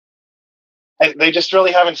 losses. And they just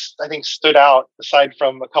really haven't, I think, stood out aside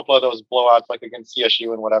from a couple of those blowouts, like against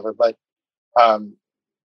CSU and whatever. But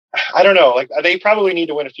I don't know. Like, they probably need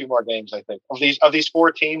to win a few more games. I think of these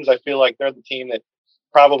 4 teams, I feel like they're the team that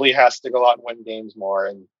probably has to go out and win games more.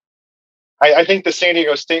 And I think the San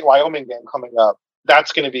Diego State Wyoming game coming up,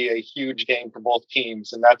 that's going to be a huge game for both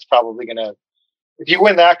teams, and that's probably going to. If you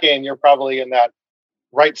win that game, you're probably in that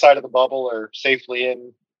right side of the bubble or safely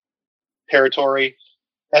in territory.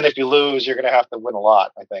 And if you lose, you're going to have to win a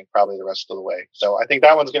lot, I think, probably the rest of the way. So I think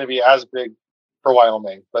that one's going to be as big for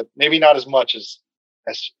Wyoming, but maybe not as much as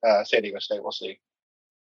San Diego State. We'll see.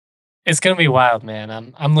 It's going to be wild,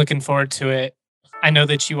 man. I'm looking forward to it. I know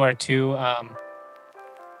that you are too.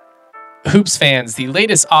 Hoops fans, the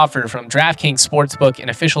latest offer from DraftKings Sportsbook, an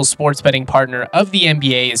official sports betting partner of the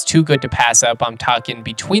NBA, is too good to pass up. I'm talking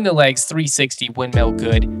between the legs 360 windmill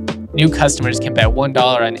good. New customers can bet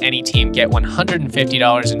 $1 on any team, get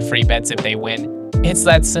 $150 in free bets if they win. It's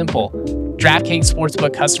that simple. DraftKings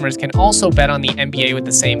Sportsbook customers can also bet on the NBA with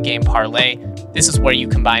the same game parlay. This is where you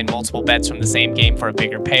combine multiple bets from the same game for a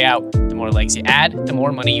bigger payout. The more legs you add, the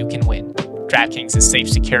more money you can win. DraftKings is safe,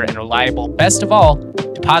 secure, and reliable. Best of all,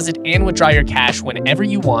 deposit and withdraw your cash whenever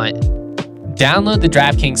you want. Download the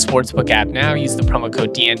DraftKings Sportsbook app now. Use the promo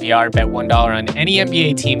code DNVR. Bet $1 on any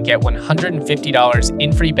NBA team. Get $150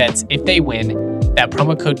 in free bets if they win. That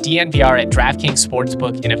promo code DNVR at DraftKings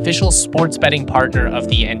Sportsbook, an official sports betting partner of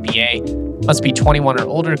the NBA. Must be 21 or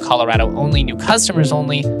older. Colorado only. New customers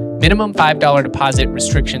only. Minimum $5 deposit.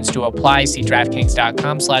 Restrictions to apply. See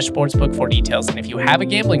DraftKings.com/sportsbook for details. And if you have a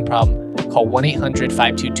gambling problem, call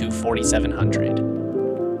 1-800-522-4700.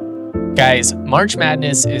 Guys, March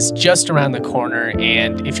Madness is just around the corner,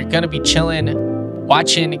 and if you're going to be chilling,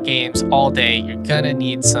 watching games all day, you're going to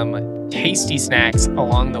need some tasty snacks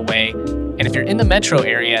along the way. And if you're in the metro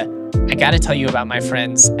area, I got to tell you about my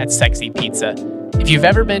friends at Sexy Pizza. If you've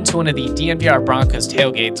ever been to one of the DNVR Broncos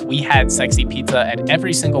tailgates, we had Sexy Pizza at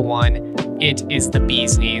every single one. It is the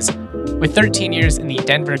bee's knees. With 13 years in the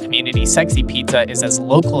Denver community, Sexy Pizza is as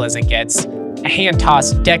local as it gets. A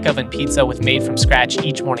hand-tossed deck oven pizza with made-from-scratch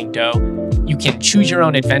each morning dough. You can choose your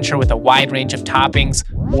own adventure with a wide range of toppings,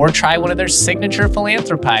 or try one of their signature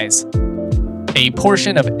philanthropies. A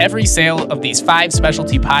portion of every sale of these 5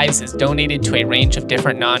 specialty pies is donated to a range of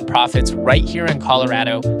different nonprofits right here in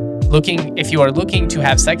Colorado. If you are looking to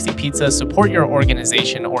have Sexy Pizza support your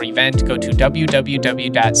organization or event, go to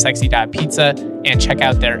www.sexy.pizza and check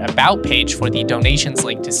out their About page for the donations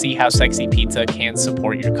link to see how Sexy Pizza can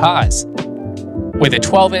support your cause. With a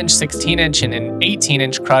 12-inch, 16-inch, and an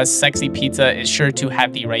 18-inch crust, Sexy Pizza is sure to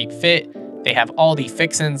have the right fit. They have all the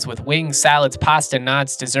fixins with wings, salads, pasta,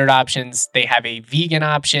 nuts, dessert options. They have a vegan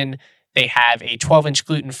option. They have a 12-inch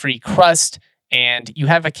gluten-free crust, and you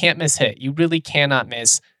have a can't-miss hit. You really cannot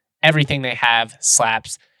miss. Everything they have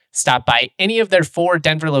slaps. Stop by any of their 4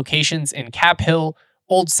 Denver locations in Cap Hill,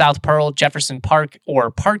 Old South Pearl, Jefferson Park,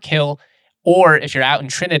 or Park Hill. Or if you're out in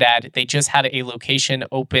Trinidad, they just had a location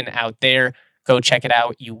open out there. Go check it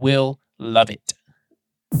out. You will love it.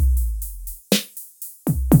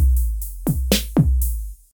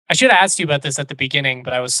 I should have asked you about this at the beginning,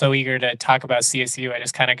 but I was so eager to talk about CSU. I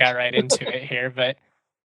just kind of got right into it here. But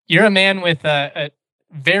you're a man with a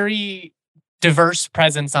very diverse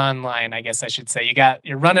presence online, I guess I should say.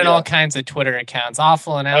 You're running all kinds of Twitter accounts,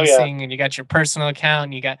 awful announcing, and you got your personal account,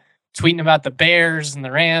 and you got tweeting about the Bears and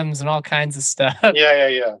the Rams and all kinds of stuff.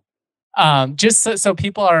 Yeah. Just so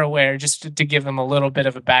people are aware, just to give them a little bit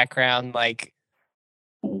of a background, like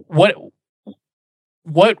what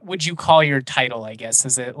would you call your title? I guess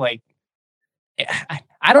is it like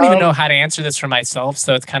I don't even know how to answer this for myself,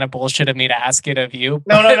 so it's kind of bullshit of me to ask it of you.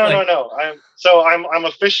 No. I'm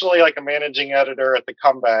officially like a managing editor at the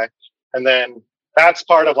Comeback, and then that's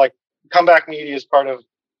part of like Comeback Media is part of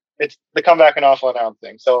it's the Comeback and Awful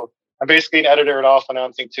Announcing. So I'm basically an editor at Awful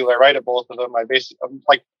Announcing too. I write at both of them. I'm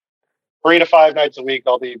like 3 to 5 nights a week.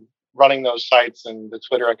 I'll be running those sites and the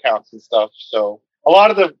Twitter accounts and stuff. So a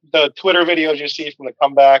lot of the Twitter videos you see from the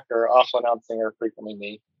Comeback or Awful Announcing are frequently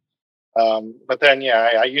me. But then,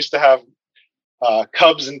 I used to have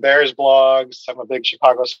Cubs and Bears blogs. I'm a big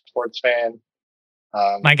Chicago sports fan.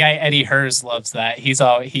 My guy Eddie Hers loves that. He's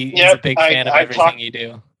a big fan of everything you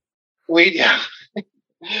do.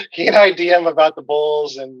 He and I DM about the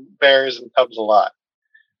Bulls and Bears and Cubs a lot.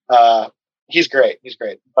 He's great.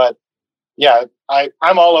 But yeah,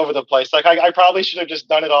 I'm all over the place. Like I probably should have just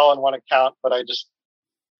done it all in one account, but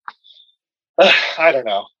I don't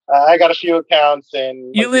know. I got a few accounts,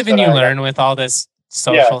 and you live and you learn with all this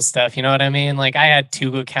social stuff. You know what I mean? Like I had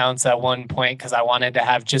 2 accounts at one point because I wanted to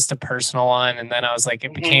have just a personal one, and then I was like,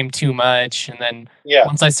 it became too much. And then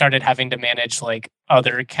once I started having to manage like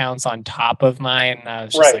other accounts on top of mine, I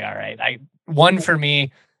was just like, all right, one for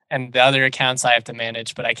me, and the other accounts I have to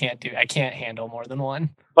manage, but I can't handle more than one.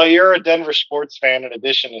 But you're a Denver sports fan in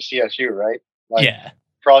addition to CSU, right? Like, yeah.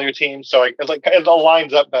 For all your teams, so it all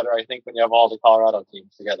lines up better, I think, when you have all the Colorado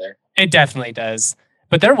teams together. It definitely does.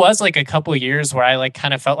 But there was like a couple of years where I like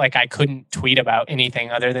kind of felt like I couldn't tweet about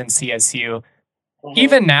anything other than CSU.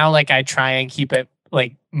 Even now, like I try and keep it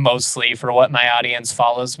like mostly for what my audience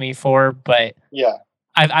follows me for, but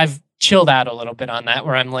I've chilled out a little bit on that,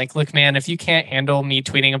 where I'm like, look, man, if you can't handle me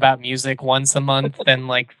tweeting about music once a month, then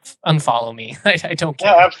like unfollow me. I don't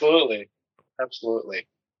care. Yeah, absolutely.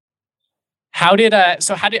 How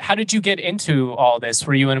did you get into all this?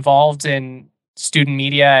 Were you involved in student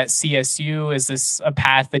media at CSU? Is this a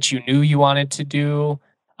path that you knew you wanted to do?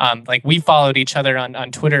 Like we followed each other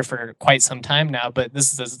on Twitter for quite some time now, but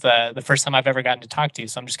this is the first time I've ever gotten to talk to you.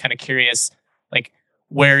 So I'm just kind of curious, like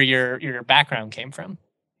where your background came from.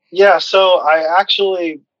 Yeah. So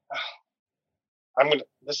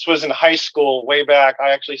this was in high school way back.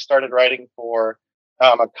 I actually started writing for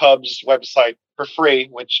a Cubs website for free,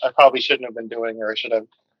 which I probably shouldn't have been doing, or I should have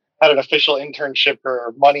had an official internship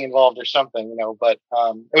or money involved or something, but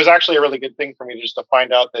it was actually a really good thing for me just to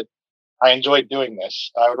find out that I enjoyed doing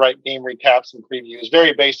this. I would write game recaps and previews,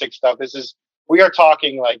 very basic stuff. We are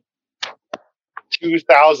talking like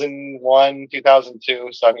 2001, 2002.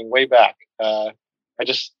 So, I mean, way back. I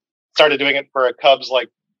just started doing it for a Cubs like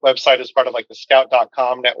website as part of like the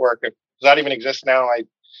scout.com network. Does that even exist now?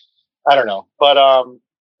 I don't know, but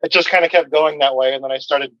it just kind of kept going that way. And then I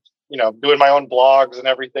started, doing my own blogs and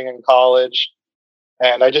everything in college,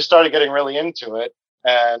 and I just started getting really into it.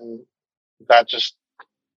 And that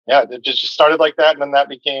it just started like that. And then that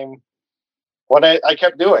became what I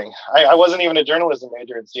kept doing. I wasn't even a journalism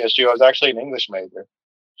major at CSU. I was actually an English major.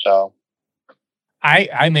 So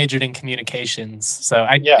I majored in communications, so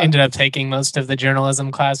I ended up taking most of the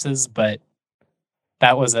journalism classes, but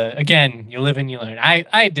that was again, you live and you learn.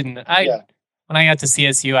 When I got to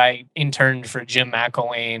CSU, I interned for Jim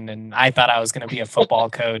McElwain, and I thought I was going to be a football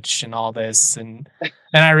coach and all this. And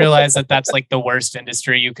then I realized that that's like the worst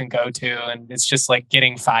industry you can go to. And it's just like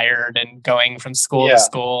getting fired and going from school to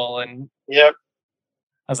school. And yep.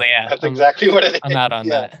 I was like, that's exactly what it is. I'm out on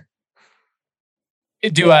that.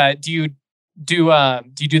 Do you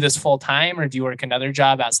do this full time, or do you work another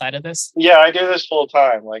job outside of this? Yeah, I do this full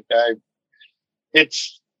time. Like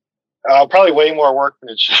it's probably way more work than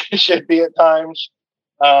it should be at times.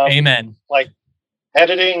 Amen. Like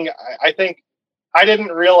editing, I think I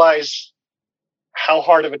didn't realize how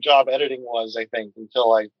hard of a job editing was, I think,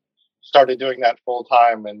 until I started doing that full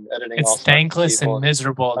time and editing. It's thankless and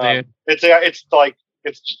miserable, dude. It's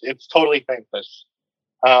totally thankless.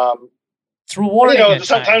 It's rewarding.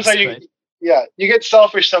 Sometimes you get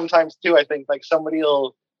selfish sometimes too. I think like somebody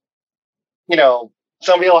will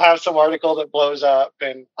have some article that blows up,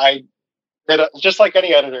 and just like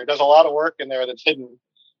any editor, does a lot of work in there that's hidden.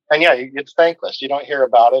 And it's thankless. You don't hear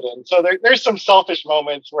about it. And so there's some selfish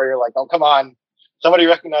moments where you're like, oh, come on, somebody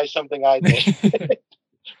recognized something I did.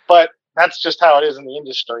 But that's just how it is in the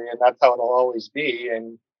industry, and that's how it'll always be.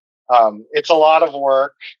 And it's a lot of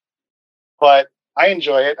work, but I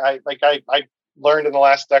enjoy it. I learned in the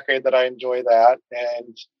last decade that I enjoy that.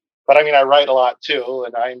 But I mean, I write a lot too,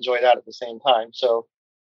 and I enjoy that at the same time. So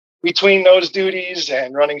between those duties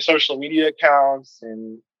and running social media accounts,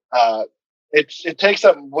 and it takes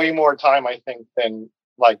up way more time, I think, than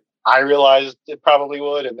like I realized it probably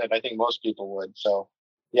would, and that I think most people would. So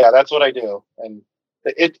yeah, that's what I do. And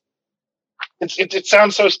it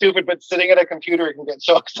sounds so stupid, but sitting at a computer can get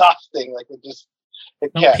so exhausting. Like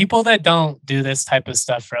people that don't do this type of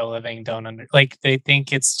stuff for a living they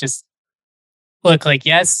think it's just, look, like,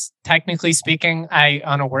 yes, technically speaking, I,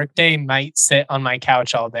 on a work day, might sit on my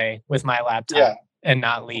couch all day with my laptop and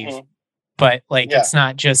not leave. Mm-hmm. But it's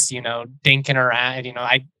not just, dinking around,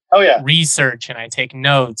 I research and I take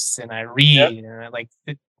notes and I read and I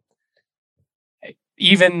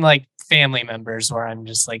even like family members where I'm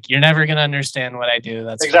just like, you're never going to understand what I do.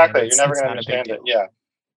 That's exactly. You're never going to understand it. Yeah.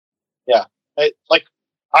 Yeah.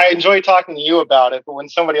 I enjoy talking to you about it, but when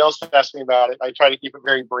somebody else asks me about it, I try to keep it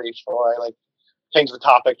very brief, or I change the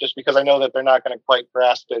topic just because I know that they're not going to quite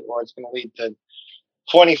grasp it, or it's going to lead to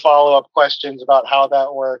 20 follow-up questions about how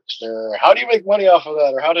that works, or how do you make money off of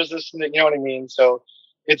that, or how does this, you know what I mean? So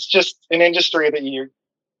it's just an industry that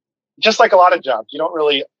just like a lot of jobs, you don't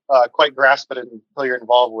really quite grasp it until you're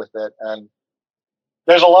involved with it. And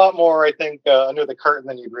there's a lot more, I think, under the curtain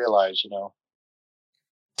than you'd realize,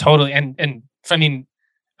 Totally. And I mean,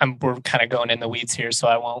 we're kind of going in the weeds here, so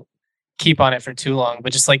I won't keep on it for too long,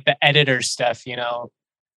 but just like the editor stuff,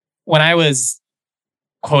 when I was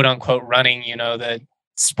quote unquote running, the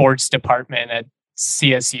sports department at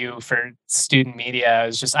CSU for student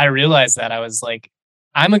media, I realized that I was like,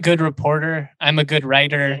 I'm a good reporter. I'm a good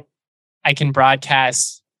writer. I can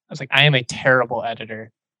broadcast. I was like, I am a terrible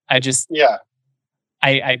editor. I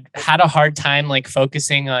had a hard time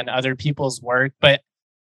focusing on other people's work, but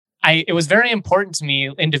it was very important to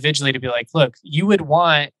me individually to be like, look, you would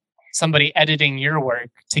want somebody editing your work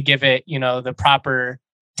to give it, the proper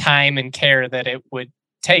time and care that it would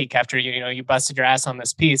take after you busted your ass on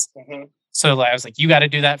this piece. Mm-hmm. So I was like, you got to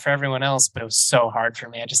do that for everyone else. But it was so hard for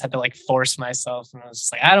me. I just had to force myself, and I was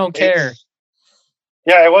just like, I don't care.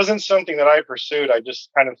 It wasn't something that I pursued. I just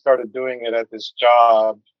kind of started doing it at this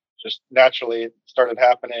job. Just naturally it started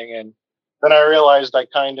happening. And then I realized I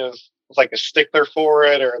kind of was like a stickler for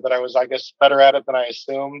it, or that I was, I guess, better at it than I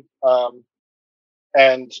assumed.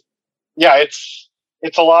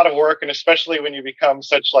 It's a lot of work, and especially when you become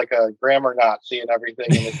such like a grammar Nazi and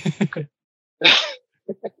everything. And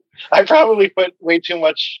I probably put way too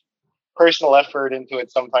much personal effort into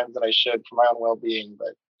it sometimes than I should for my own well-being.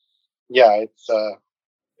 But yeah,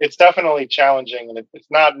 it's definitely challenging, and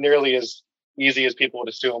it's not nearly as easy as people would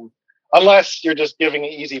assume, unless you're just giving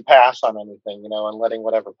an easy pass on anything, and letting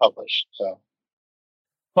whatever publish. So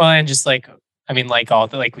Well, and just like, I mean, like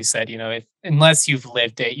like we said, unless you've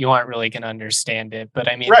lived it, you aren't really going to understand it.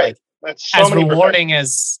 But I mean, right, like, that's so as many rewarding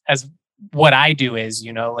as what I do is,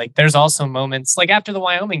 like there's also moments like after the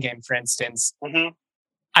Wyoming game, for instance, hmm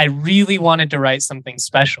I really wanted to write something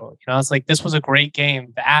special. I was like, this was a great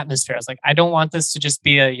game. The atmosphere. I was like, I don't want this to just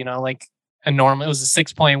be like a normal. It was a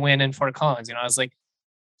 6-point win in Fort Collins. I was like,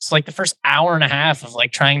 it's like the first hour and a half of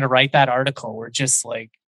like trying to write that article were just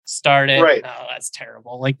like start it. right, Oh, that's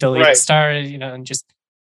terrible. Like delete it, right. start it, and just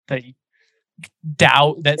the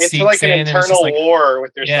doubt that It's seeps like an in. And it's just internal like, war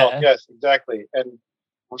with yourself. yeah, Yes, exactly. And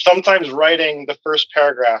sometimes writing the first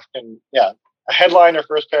paragraph a headline or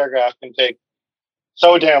first paragraph can take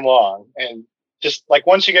so damn long. And just like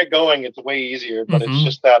once you get going, it's way easier. But it's hmm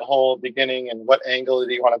just that whole beginning and what angle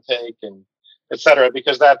do you want to take and et cetera,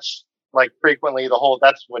 because that's like frequently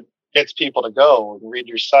that's what gets people to go and read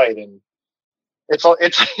your site. And it's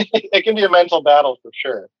it can be a mental battle for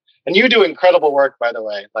sure. And you do incredible work, by the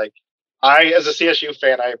way. Like as a CSU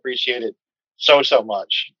fan, I appreciate it so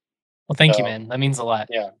much. Well, thank you, So man. That means a lot.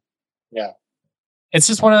 yeah, yeah. It's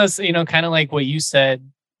just one of those, kind of like what you said,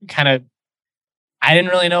 kind of I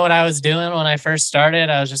didn't really know what I was doing when I first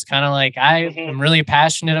started. I was just kind of like, I hmm am really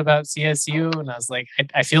passionate about CSU. And I was like,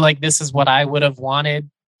 I feel like this is what I would have wanted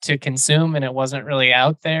to consume, and it wasn't really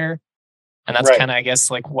out there. And that's Right. kind of, I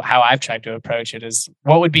guess, like how I've tried to approach it is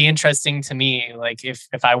what would be interesting to me, like if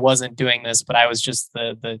I wasn't doing this, but I was just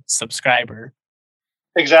the subscriber.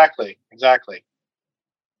 Exactly.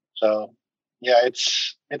 So yeah,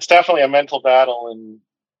 it's definitely a mental battle, and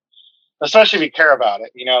especially if you care about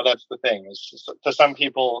it. That's the thing. Is to some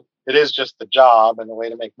people it is just the job and the way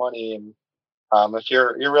to make money, and if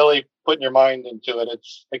you're really putting your mind into it,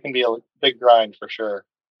 it can be a big grind for sure.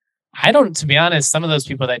 I don't, to be honest, some of those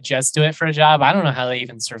people that just do it for a job, I don't know how they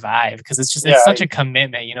even survive because it's Yeah. such a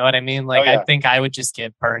commitment. You know what I mean? Oh Like, I yeah. think I would just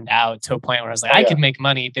get burned out to a point where I was like, Oh I yeah. could make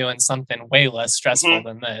money doing something way less stressful hmm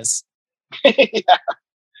than this. yeah.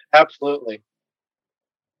 Absolutely.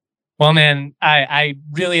 Well, man, I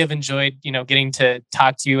really have enjoyed, getting to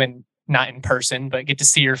talk to you and not in person, but get to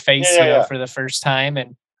see your Yeah. face, Yeah. Yeah. for the first time.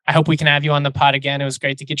 And I hope we can have you on the pod again. It was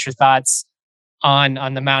great to get your thoughts on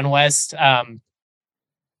the Mountain West.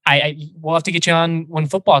 I we'll have to get you on when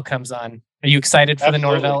football comes on. Are you excited for the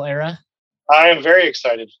Absolutely. Norvell era? I am very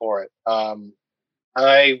excited for it.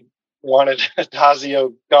 I wanted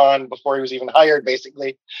Tazio gone before he was even hired,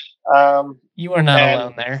 basically. You are not And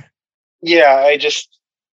alone there. yeah,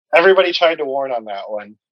 everybody tried to warn on that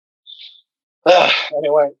one. And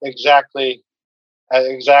it went exactly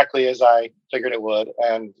as I figured it would.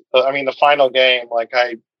 And the final game, like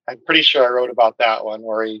I'm pretty sure I wrote about that one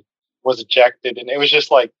where he was ejected, and it was just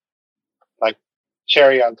like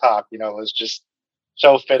cherry on top. It was just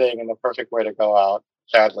so fitting and the perfect way to go out.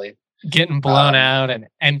 Sadly, Getting blown out, an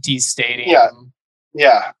empty stadium. Yeah,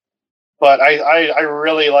 yeah. But I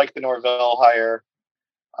really like the Norvell hire.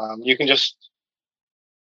 You can just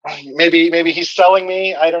maybe he's selling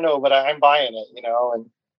me. I don't know, but I'm buying it. And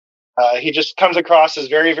he just comes across as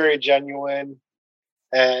very very genuine,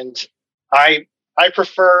 and I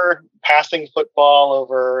prefer passing football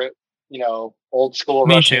over old school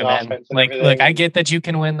Me rushing too, man. offense and Like, everything. look, I get that you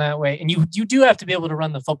can win that way, and you do have to be able to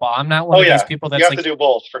run the football. I'm not one Oh of these yeah, people you that's have like, to do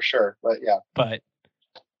both for sure. But yeah, but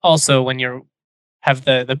also when you have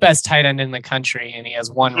the best tight end in the country, and he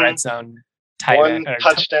has one Mhm. red zone tight one end, or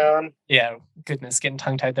touchdown. yeah, goodness, getting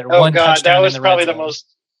tongue tied there. Oh One god, that touchdown in was the red probably zone.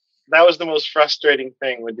 that was the most frustrating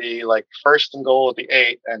thing. Would be like first and goal at the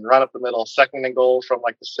 8 and run up the middle, second and goal from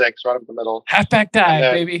like the 6, run up the middle. Halfback dive,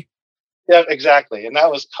 then- baby. Yeah, exactly. And that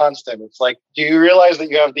was constant. It's like, do you realize that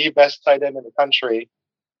you have the best tight end in the country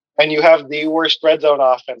and you have the worst red zone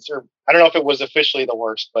offense? Or I don't know if it was officially the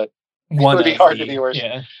worst, but it would be hard to be worse.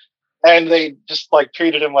 Yeah. And they just like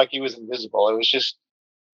treated him like he was invisible. It was just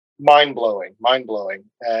mind blowing.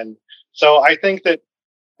 And so I think that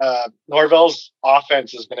Norvell's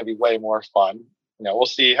offense is going to be way more fun. We'll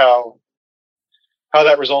see how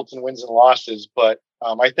that results in wins and losses, but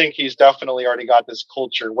I think he's definitely already got this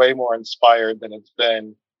culture way more inspired than it's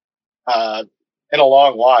been in a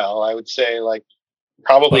long while. I would say like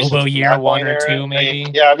probably Bobo since the year Matt 1 or era. 2,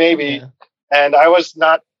 maybe. Yeah, maybe. Yeah. And I was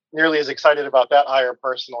not nearly as excited about that hire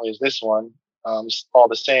personally as this one. All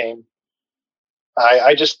the same,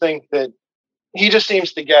 I just think that he just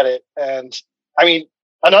seems to get it. And I mean,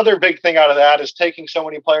 another big thing out of that is taking so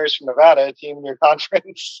many players from Nevada, a team in your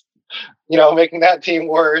conference. making that team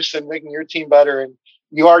worse and making your team better. And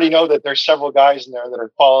you already know that there's several guys in there that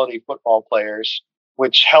are quality football players,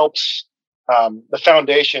 which helps the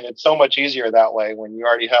foundation. It's so much easier that way when you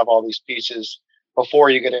already have all these pieces before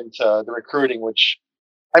you get into the recruiting, which,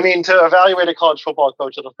 I mean, to evaluate a college football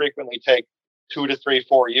coach, it'll frequently take 2 to 3,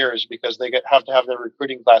 4 years because they have to have their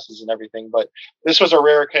recruiting classes and everything. But this was a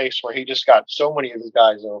rare case where he just got so many of his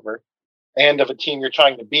guys over and of a team you're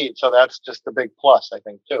trying to beat. So that's just a big plus, I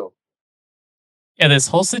think, too. Yeah, this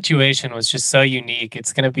whole situation was just so unique.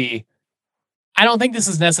 It's going to be, I don't think this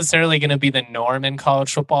is necessarily going to be the norm in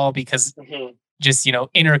college football because just,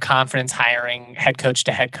 interconference hiring head coach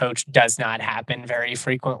to head coach does not happen very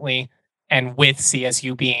frequently. And with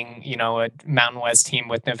CSU being, a Mountain West team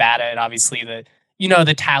with Nevada, and obviously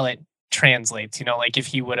the talent translates, like if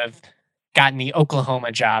he would have gotten the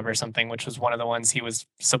Oklahoma job or something, which was one of the ones he was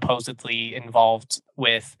supposedly involved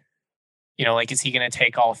with, like, is he going to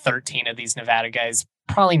take all 13 of these Nevada guys?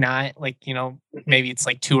 Probably not. Like, maybe it's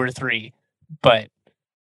like 2 or 3, but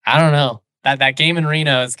I don't know. That game in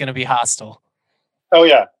Reno is going to be hostile. Oh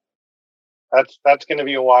yeah. That's going to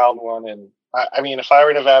be a wild one. And I mean, if I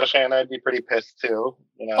were a Nevada fan, I'd be pretty pissed too.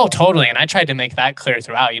 Oh, totally. And I tried to make that clear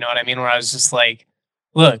throughout. You know what I mean? Where I was just like,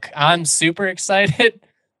 look, I'm super excited,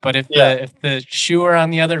 but if the shoe were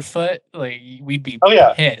on the other foot, like we'd be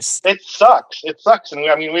pissed. It sucks. And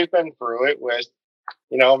I mean, we've been through it with,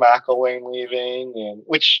 McElwain leaving, and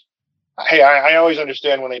which, hey, I always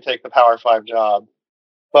understand when they take the Power 5 job,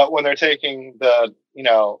 but when they're taking the,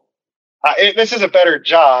 this is a better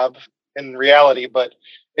job in reality, but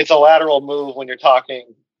it's a lateral move when you're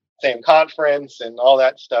talking same conference and all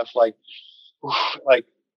that stuff. Like,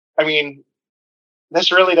 I mean,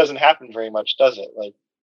 this really doesn't happen very much, does it? Like,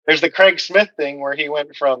 there's the Craig Smith thing where he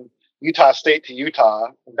went from Utah State to Utah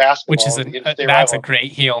in basketball, which is that's a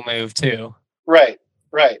great heel move too. Right.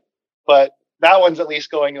 But that one's at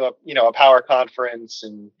least going to a power conference,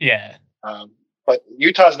 and but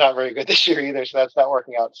Utah's not very good this year either, so that's not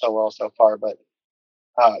working out so well so far. But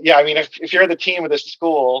I mean, if you're the team of this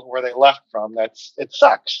school where they left from, it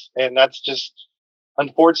sucks, and that's just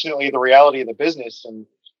unfortunately the reality of the business, and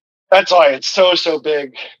that's why it's so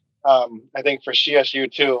big. I think for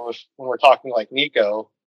CSU too, when we're talking like Nico,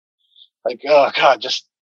 like, oh God, just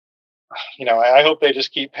I hope they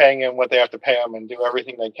just keep paying him what they have to pay him and do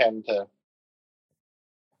everything they can to.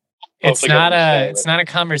 It's not a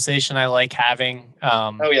conversation I like having.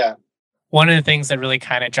 One of the things that really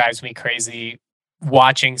kind of drives me crazy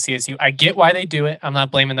watching CSU, I get why they do it. I'm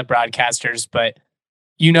not blaming the broadcasters, but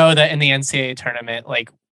that in the NCAA tournament,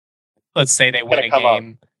 like, let's say they win a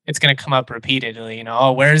game, it's going to come up repeatedly.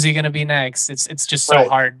 Where is he going to be next? It's just so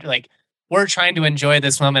hard. Like, we're trying to enjoy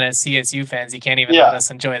this moment as CSU fans. You can't even let us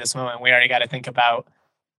enjoy this moment. We already got to think about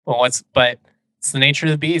but it's the nature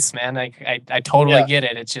of the beast, man. I totally get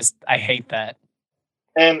it. It's just, I hate that.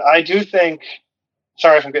 And I do think,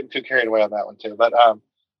 sorry if I'm getting too carried away on that one too, but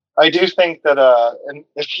I do think that and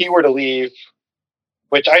if he were to leave,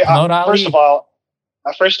 which first of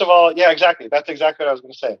all, yeah, exactly. That's exactly what I was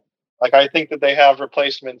going to say. Like, I think that they have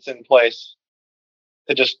replacements in place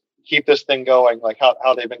to just keep this thing going, like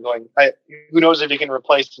how they've been going. Who knows if you can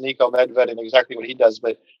replace Nico Medved and exactly what he does,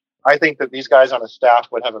 but I think that these guys on a staff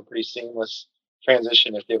would have a pretty seamless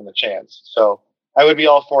transition if given the chance. So I would be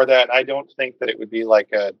all for that. And I don't think that it would be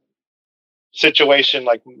like a situation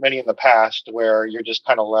like many in the past where you're just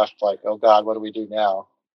kind of left like, oh God, what do we do now?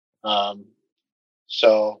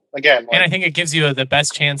 So again, and I think it gives you the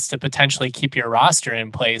best chance to potentially keep your roster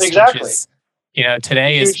in place. Exactly. Which is,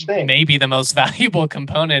 today is maybe the most valuable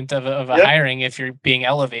component of a hiring if you're being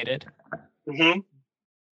elevated. Mm-hmm.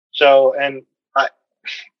 So, and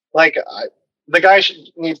the guy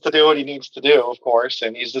needs to do what he needs to do, of course,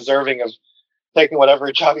 and he's deserving of taking whatever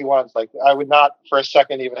job he wants. Like, I would not for a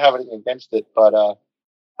second even have anything against it, but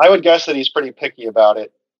I would guess that he's pretty picky about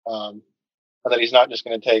it, and that he's not just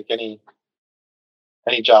going to take any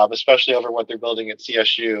job, especially over what they're building at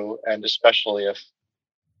CSU, and especially if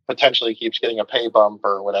potentially keeps getting a pay bump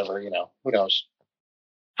or whatever, who knows?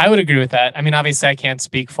 I would agree with that. I mean, obviously I can't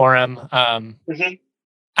speak for him.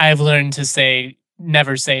 I've learned to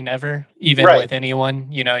never say never, even with anyone.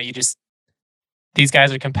 These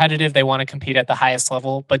guys are competitive. They want to compete at the highest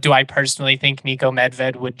level. But do I personally think Nico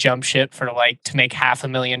Medved would jump ship for to make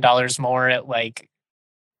 $500,000 more at like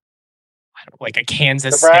a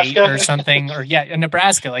Kansas Nebraska? State or something, or in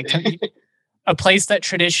Nebraska, like a place that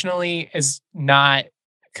traditionally is not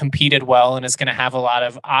competed well and is going to have a lot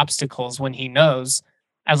of obstacles when he knows,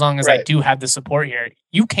 as long as I do have the support here,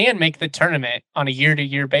 you can make the tournament on a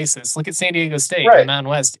year-to-year basis. Look at San Diego State and the Mountain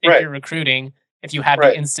West. If you're recruiting, if you have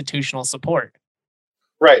the institutional support.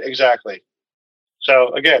 Right, exactly.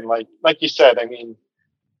 So again, like you said, I mean,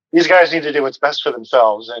 these guys need to do what's best for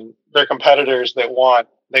themselves, and they're competitors that want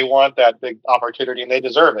that big opportunity, and they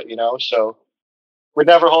deserve it. So we'd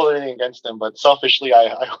never hold anything against them, but selfishly,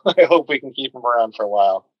 I hope we can keep them around for a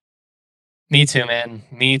while. Me too, man.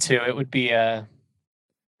 Me too. It'd be a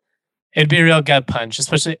real gut punch,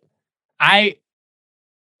 especially I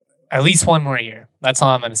at least one more year. That's all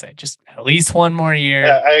I'm going to say. Just at least one more year.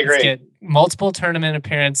 Yeah, I Let's agree. get multiple tournament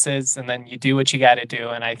appearances, and then you do what you got to do.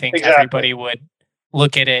 And I think Exactly. everybody would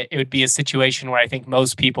look at it. It would be a situation where I think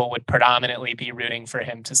most people would predominantly be rooting for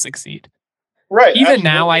him to succeed. Right. Even absolutely.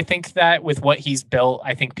 now, I think that with what he's built,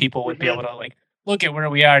 I think people would be able to look at where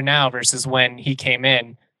we are now versus when he came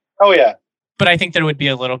in. Oh yeah. But I think there would be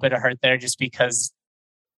a little bit of hurt there just because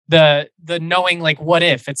the knowing what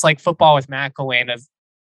if it's like football with McElwain of,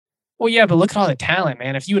 well, yeah, but look at all the talent,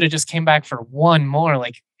 man. If you would have just came back for one more,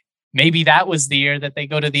 maybe that was the year that they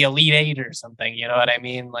go to the Elite Eight or something. You know what I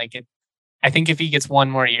mean? I think if he gets one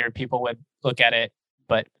more year, people would look at it.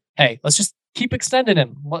 But hey, let's just keep extending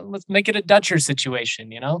him. Let's make it a Dutcher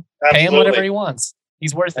situation, Absolutely. Pay him whatever he wants.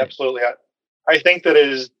 He's worth it. Absolutely. I think that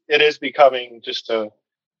it is becoming just a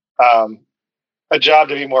job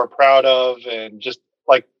to be more proud of, and just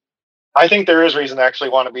I think there is reason to actually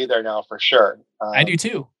want to be there now for sure. I do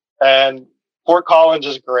too. And Fort Collins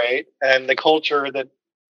is great, and the culture that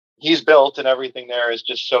he's built and everything there is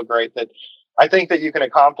just so great that I think that you can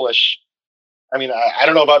accomplish. I mean, I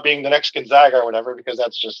don't know about being the next Gonzaga or whatever, because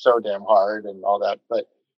that's just so damn hard and all that. But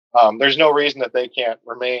there's no reason that they can't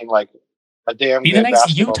remain a damn be good the next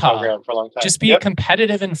basketball Utah program for a long time. Just be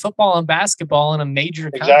competitive in football and basketball in a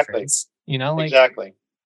major conference. Exactly.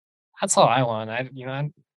 That's all I want.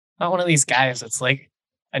 I'm not one of these guys that's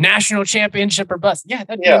a national championship or bust. Yeah,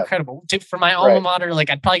 that'd be incredible. For my alma mater,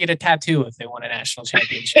 I'd probably get a tattoo if they won a national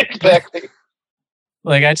championship. Exactly.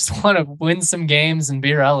 I just want to win some games and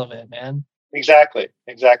be relevant, man. Exactly.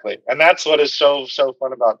 And that's what is so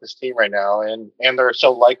fun about this team right now, and they're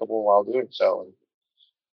so likable while doing so.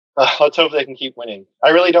 And let's hope they can keep winning. I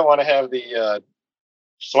really don't want to have the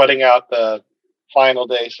sweating out the final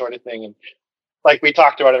day sort of thing. And like we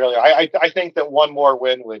talked about it earlier, I think that one more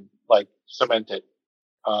win would cement it.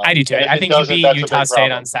 I do too. I think you beat Utah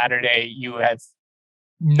State on Saturday, you have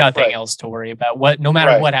nothing else to worry about. No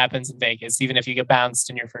matter what happens in Vegas, even if you get bounced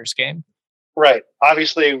in your first game. Right.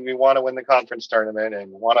 Obviously, we want to win the conference tournament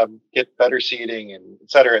and want to get better seeding and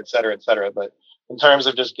et cetera, et cetera, et cetera. But in terms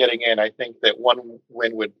of just getting in, I think that one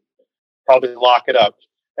win would probably lock it up.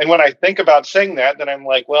 And when I think about saying that, then I'm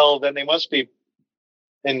like, well, then they must be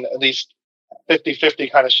in at least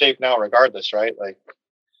 50-50 kind of shape now, regardless, right?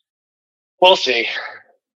 We'll see.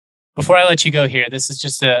 Before I let you go here, this is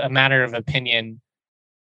just a matter of opinion.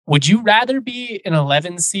 Would you rather be an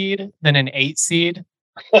 11 seed than an 8 seed?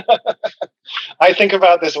 I think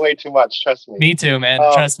about this way too much. Trust me. Me too, man.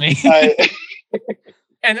 Trust me.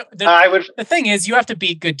 And the thing is, you have to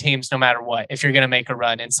beat good teams no matter what if you're going to make a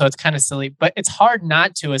run. And so it's kind of silly, but it's hard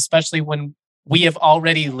not to, especially when we have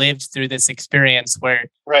already lived through this experience where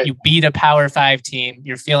you beat a Power 5 team,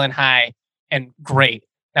 you're feeling high, and great.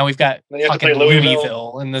 Now we've got fucking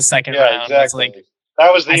Louisville in the second round. Exactly. It's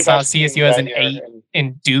that was the I saw CSU as an 8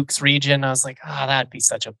 in Duke's region. I was like, that'd be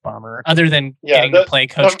such a bummer. Other than getting to play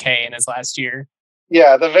Coach K in his last year.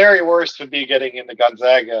 Yeah, the very worst would be getting in the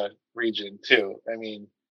Gonzaga region too. I mean,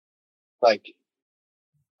 I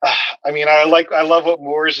love what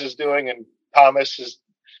Moores is doing, and Thomas is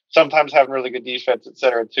sometimes having really good defense, et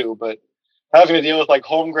cetera, too. But having to deal with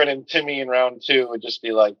Holmgren and Timmy in round 2 would just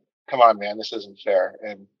be come on, man, this isn't fair.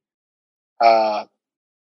 And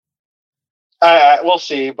we'll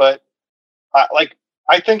see. But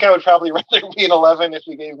I think I would probably rather be an 11 if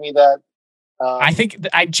you gave me that. I think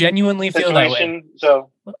I genuinely feel that way.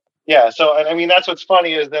 So, yeah. So, I mean, that's what's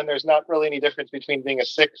funny is then there's not really any difference between being a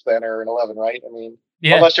 6 then or an 11, right? I mean,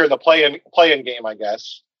 unless you're in the play-in game, I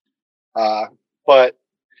guess. But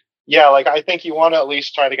yeah, I think you want to at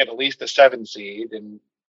least try to get at least a 7 seed. And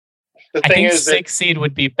I think 6 seed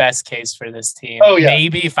would be best case for this team. Oh yeah,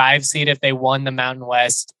 maybe 5 seed if they won the Mountain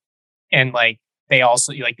West, and they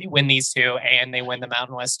also they win these 2 and they win the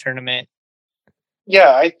Mountain West tournament. Yeah,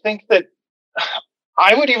 I think that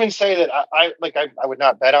I would even say that I would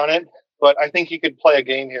not bet on it, but I think you could play a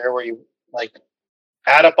game here where you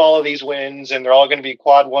add up all of these wins, and they're all going to be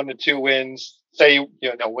quad 1 to 2 wins. Say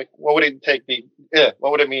what would it take?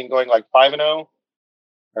 What would it mean going 5-0?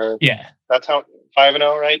 Or that's how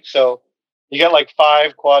 5-0, right? So you get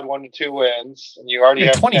 5 quad 1 to 2 wins, and you already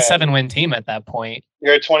have a 27 win team at that point.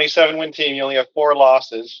 You're a 27 win team. You only have 4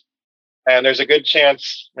 losses, and there's a good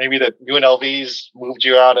chance maybe that UNLV's moved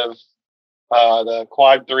you out of the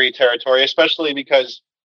quad 3 territory, especially because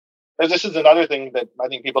this is another thing that I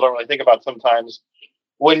think people don't really think about sometimes.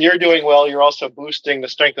 When you're doing well, you're also boosting the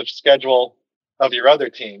strength of schedule of your other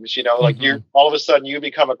teams. Like you're all of a sudden you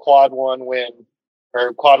become a quad 1 win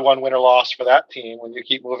or quad 1 win or loss for that team when you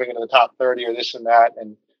keep moving into the top 30 or this and that.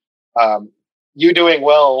 And you doing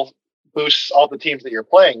well boosts all the teams that you're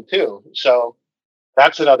playing too. So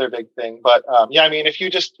that's another big thing. But if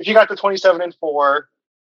you got to 27-4,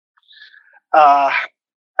 I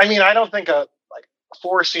don't think a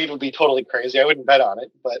 4 seed would be totally crazy. I wouldn't bet on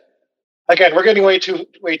it, but again, we're getting way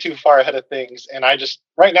too far ahead of things. And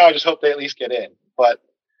right now I just hope they at least get in. But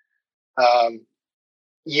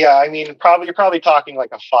you're probably talking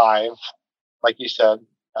like a 5, like you said.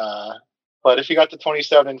 But if you got to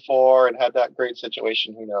 27-4 and had that great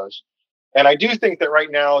situation, who knows? And I do think that right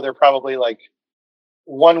now they're probably like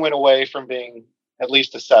 1 win away from being at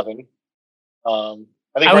least a 7. I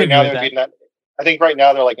think right now I think right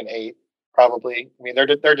now they're like an 8, probably. I mean,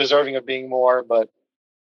 they're deserving of being more, but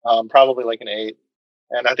probably like an 8.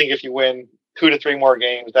 And I think if you win 2 to 3 more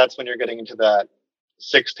games, that's when you're getting into that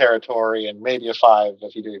 6 territory, and maybe a 5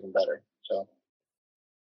 if you do even better. So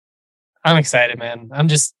I'm excited, man.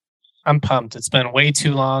 I'm pumped. It's been way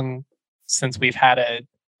too long since we've had a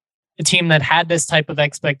team that had this type of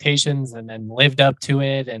expectations and then lived up to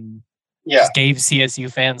it and just gave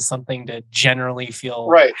CSU fans something to generally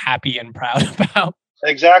feel happy and proud about.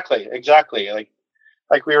 Exactly.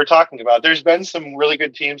 Like we were talking about, there's been some really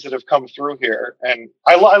good teams that have come through here, and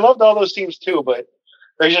I loved all those teams too, but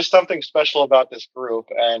there's just something special about this group,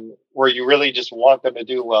 and where you really just want them to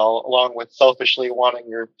do well, along with selfishly wanting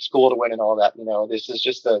your school to win and all that. This is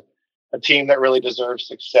just a team that really deserves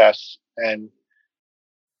success. And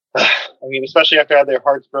especially after had their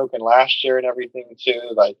hearts broken last year and everything too,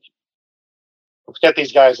 like, let's get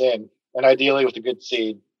these guys in, and ideally with a good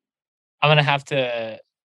seed. I'm going to have to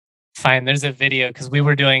find, there's a video, because we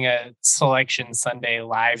were doing a Selection Sunday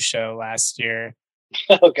live show last year.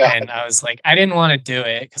 Oh, God. And I was like, I didn't want to do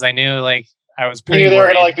it because I knew I was pretty they were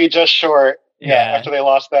worried. going to be just short. Yeah. After they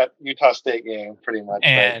lost that Utah State game, pretty much.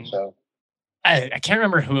 And right? So I can't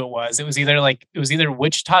remember who it was. It was either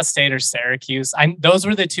Wichita State or Syracuse. Those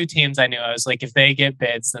were the 2 teams I knew. I was like, if they get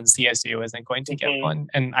bids, then CSU isn't going to get one.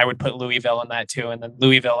 And I would put Louisville in that too. And then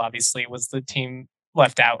Louisville obviously was the team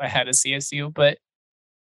left out ahead of CSU. But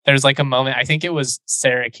there's like a moment, I think it was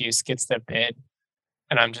Syracuse gets the bid,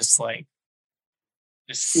 and I'm just like,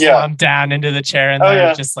 slumped down into the chair, and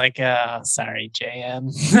they're just like, sorry, JM.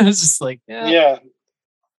 It's just like, yeah.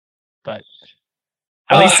 But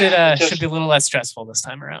at least it should be a little less stressful this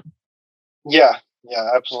time around. Yeah,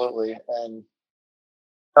 absolutely. And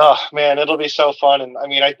oh man, it'll be so fun. And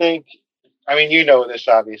I think this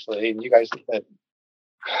obviously, and you guys that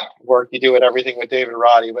work, you do everything with David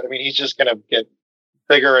Roddy, but he's just going to get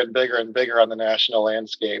bigger and bigger and bigger on the national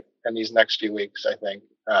landscape in these next few weeks. I think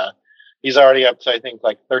he's already up to, I think,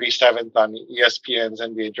 like 37th on ESPN's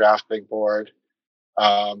NBA Draft Big Board.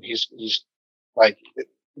 He's like,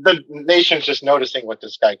 the nation's just noticing what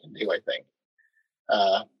this guy can do, I think.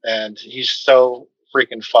 And he's so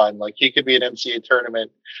freaking fun. Like, he could be an NCAA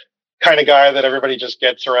tournament kind of guy that everybody just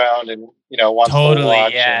gets around and, wants to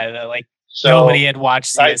watch. Yeah. Nobody had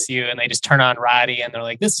watched CSU, and they just turn on Roddy and they're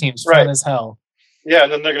like, this team's fun as hell. Yeah,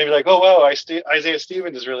 and then they're going to be like, oh, wow, Isaiah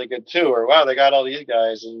Stevens is really good too. Or, wow, they got all these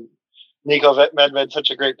guys. And Nico Medved's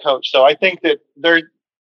such a great coach. So I think that they're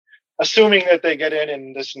assuming that they get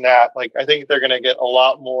in this and that. Like, I think they're going to get a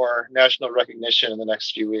lot more national recognition in the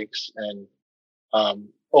next few weeks and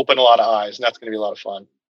open a lot of eyes. And that's going to be a lot of fun.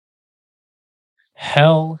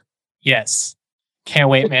 Hell yes. Can't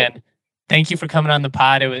wait, man. Thank you for coming on the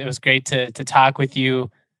pod. It was great to talk with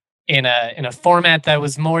you in a format that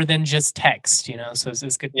was more than just text, so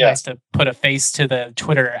it's good, nice to put a face to the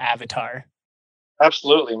Twitter avatar.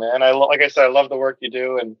 Absolutely, man. Like I said, I love the work you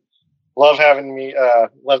do, and love having me.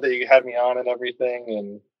 Love that you had me on and everything.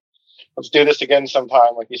 And let's do this again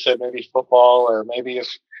sometime. Like you said, maybe football, or maybe if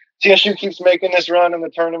TSU keeps making this run in the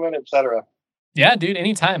tournament, etc. Yeah, dude.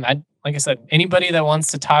 Anytime. Like I said, anybody that wants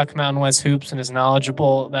to talk Mountain West hoops and is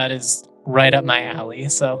knowledgeable, that is right up my alley.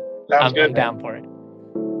 So I'm down for it.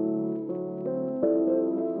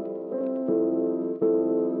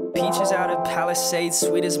 Peaches out of Palisades,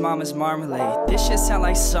 sweet as mama's marmalade. This shit sound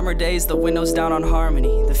like summer days, the windows down on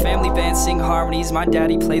Harmony. The family band sing harmonies, my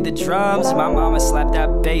daddy played the drums. My mama slapped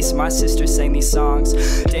that bass, my sister sang these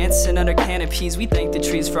songs. Dancing under canopies, we thank the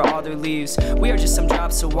trees for all their leaves. We are just some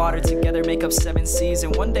drops of water, together make up 7 seas.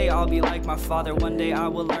 And one day I'll be like my father, one day I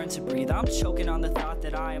will learn to breathe. I'm choking on the thought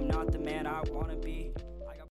that I am not the man I wanna be.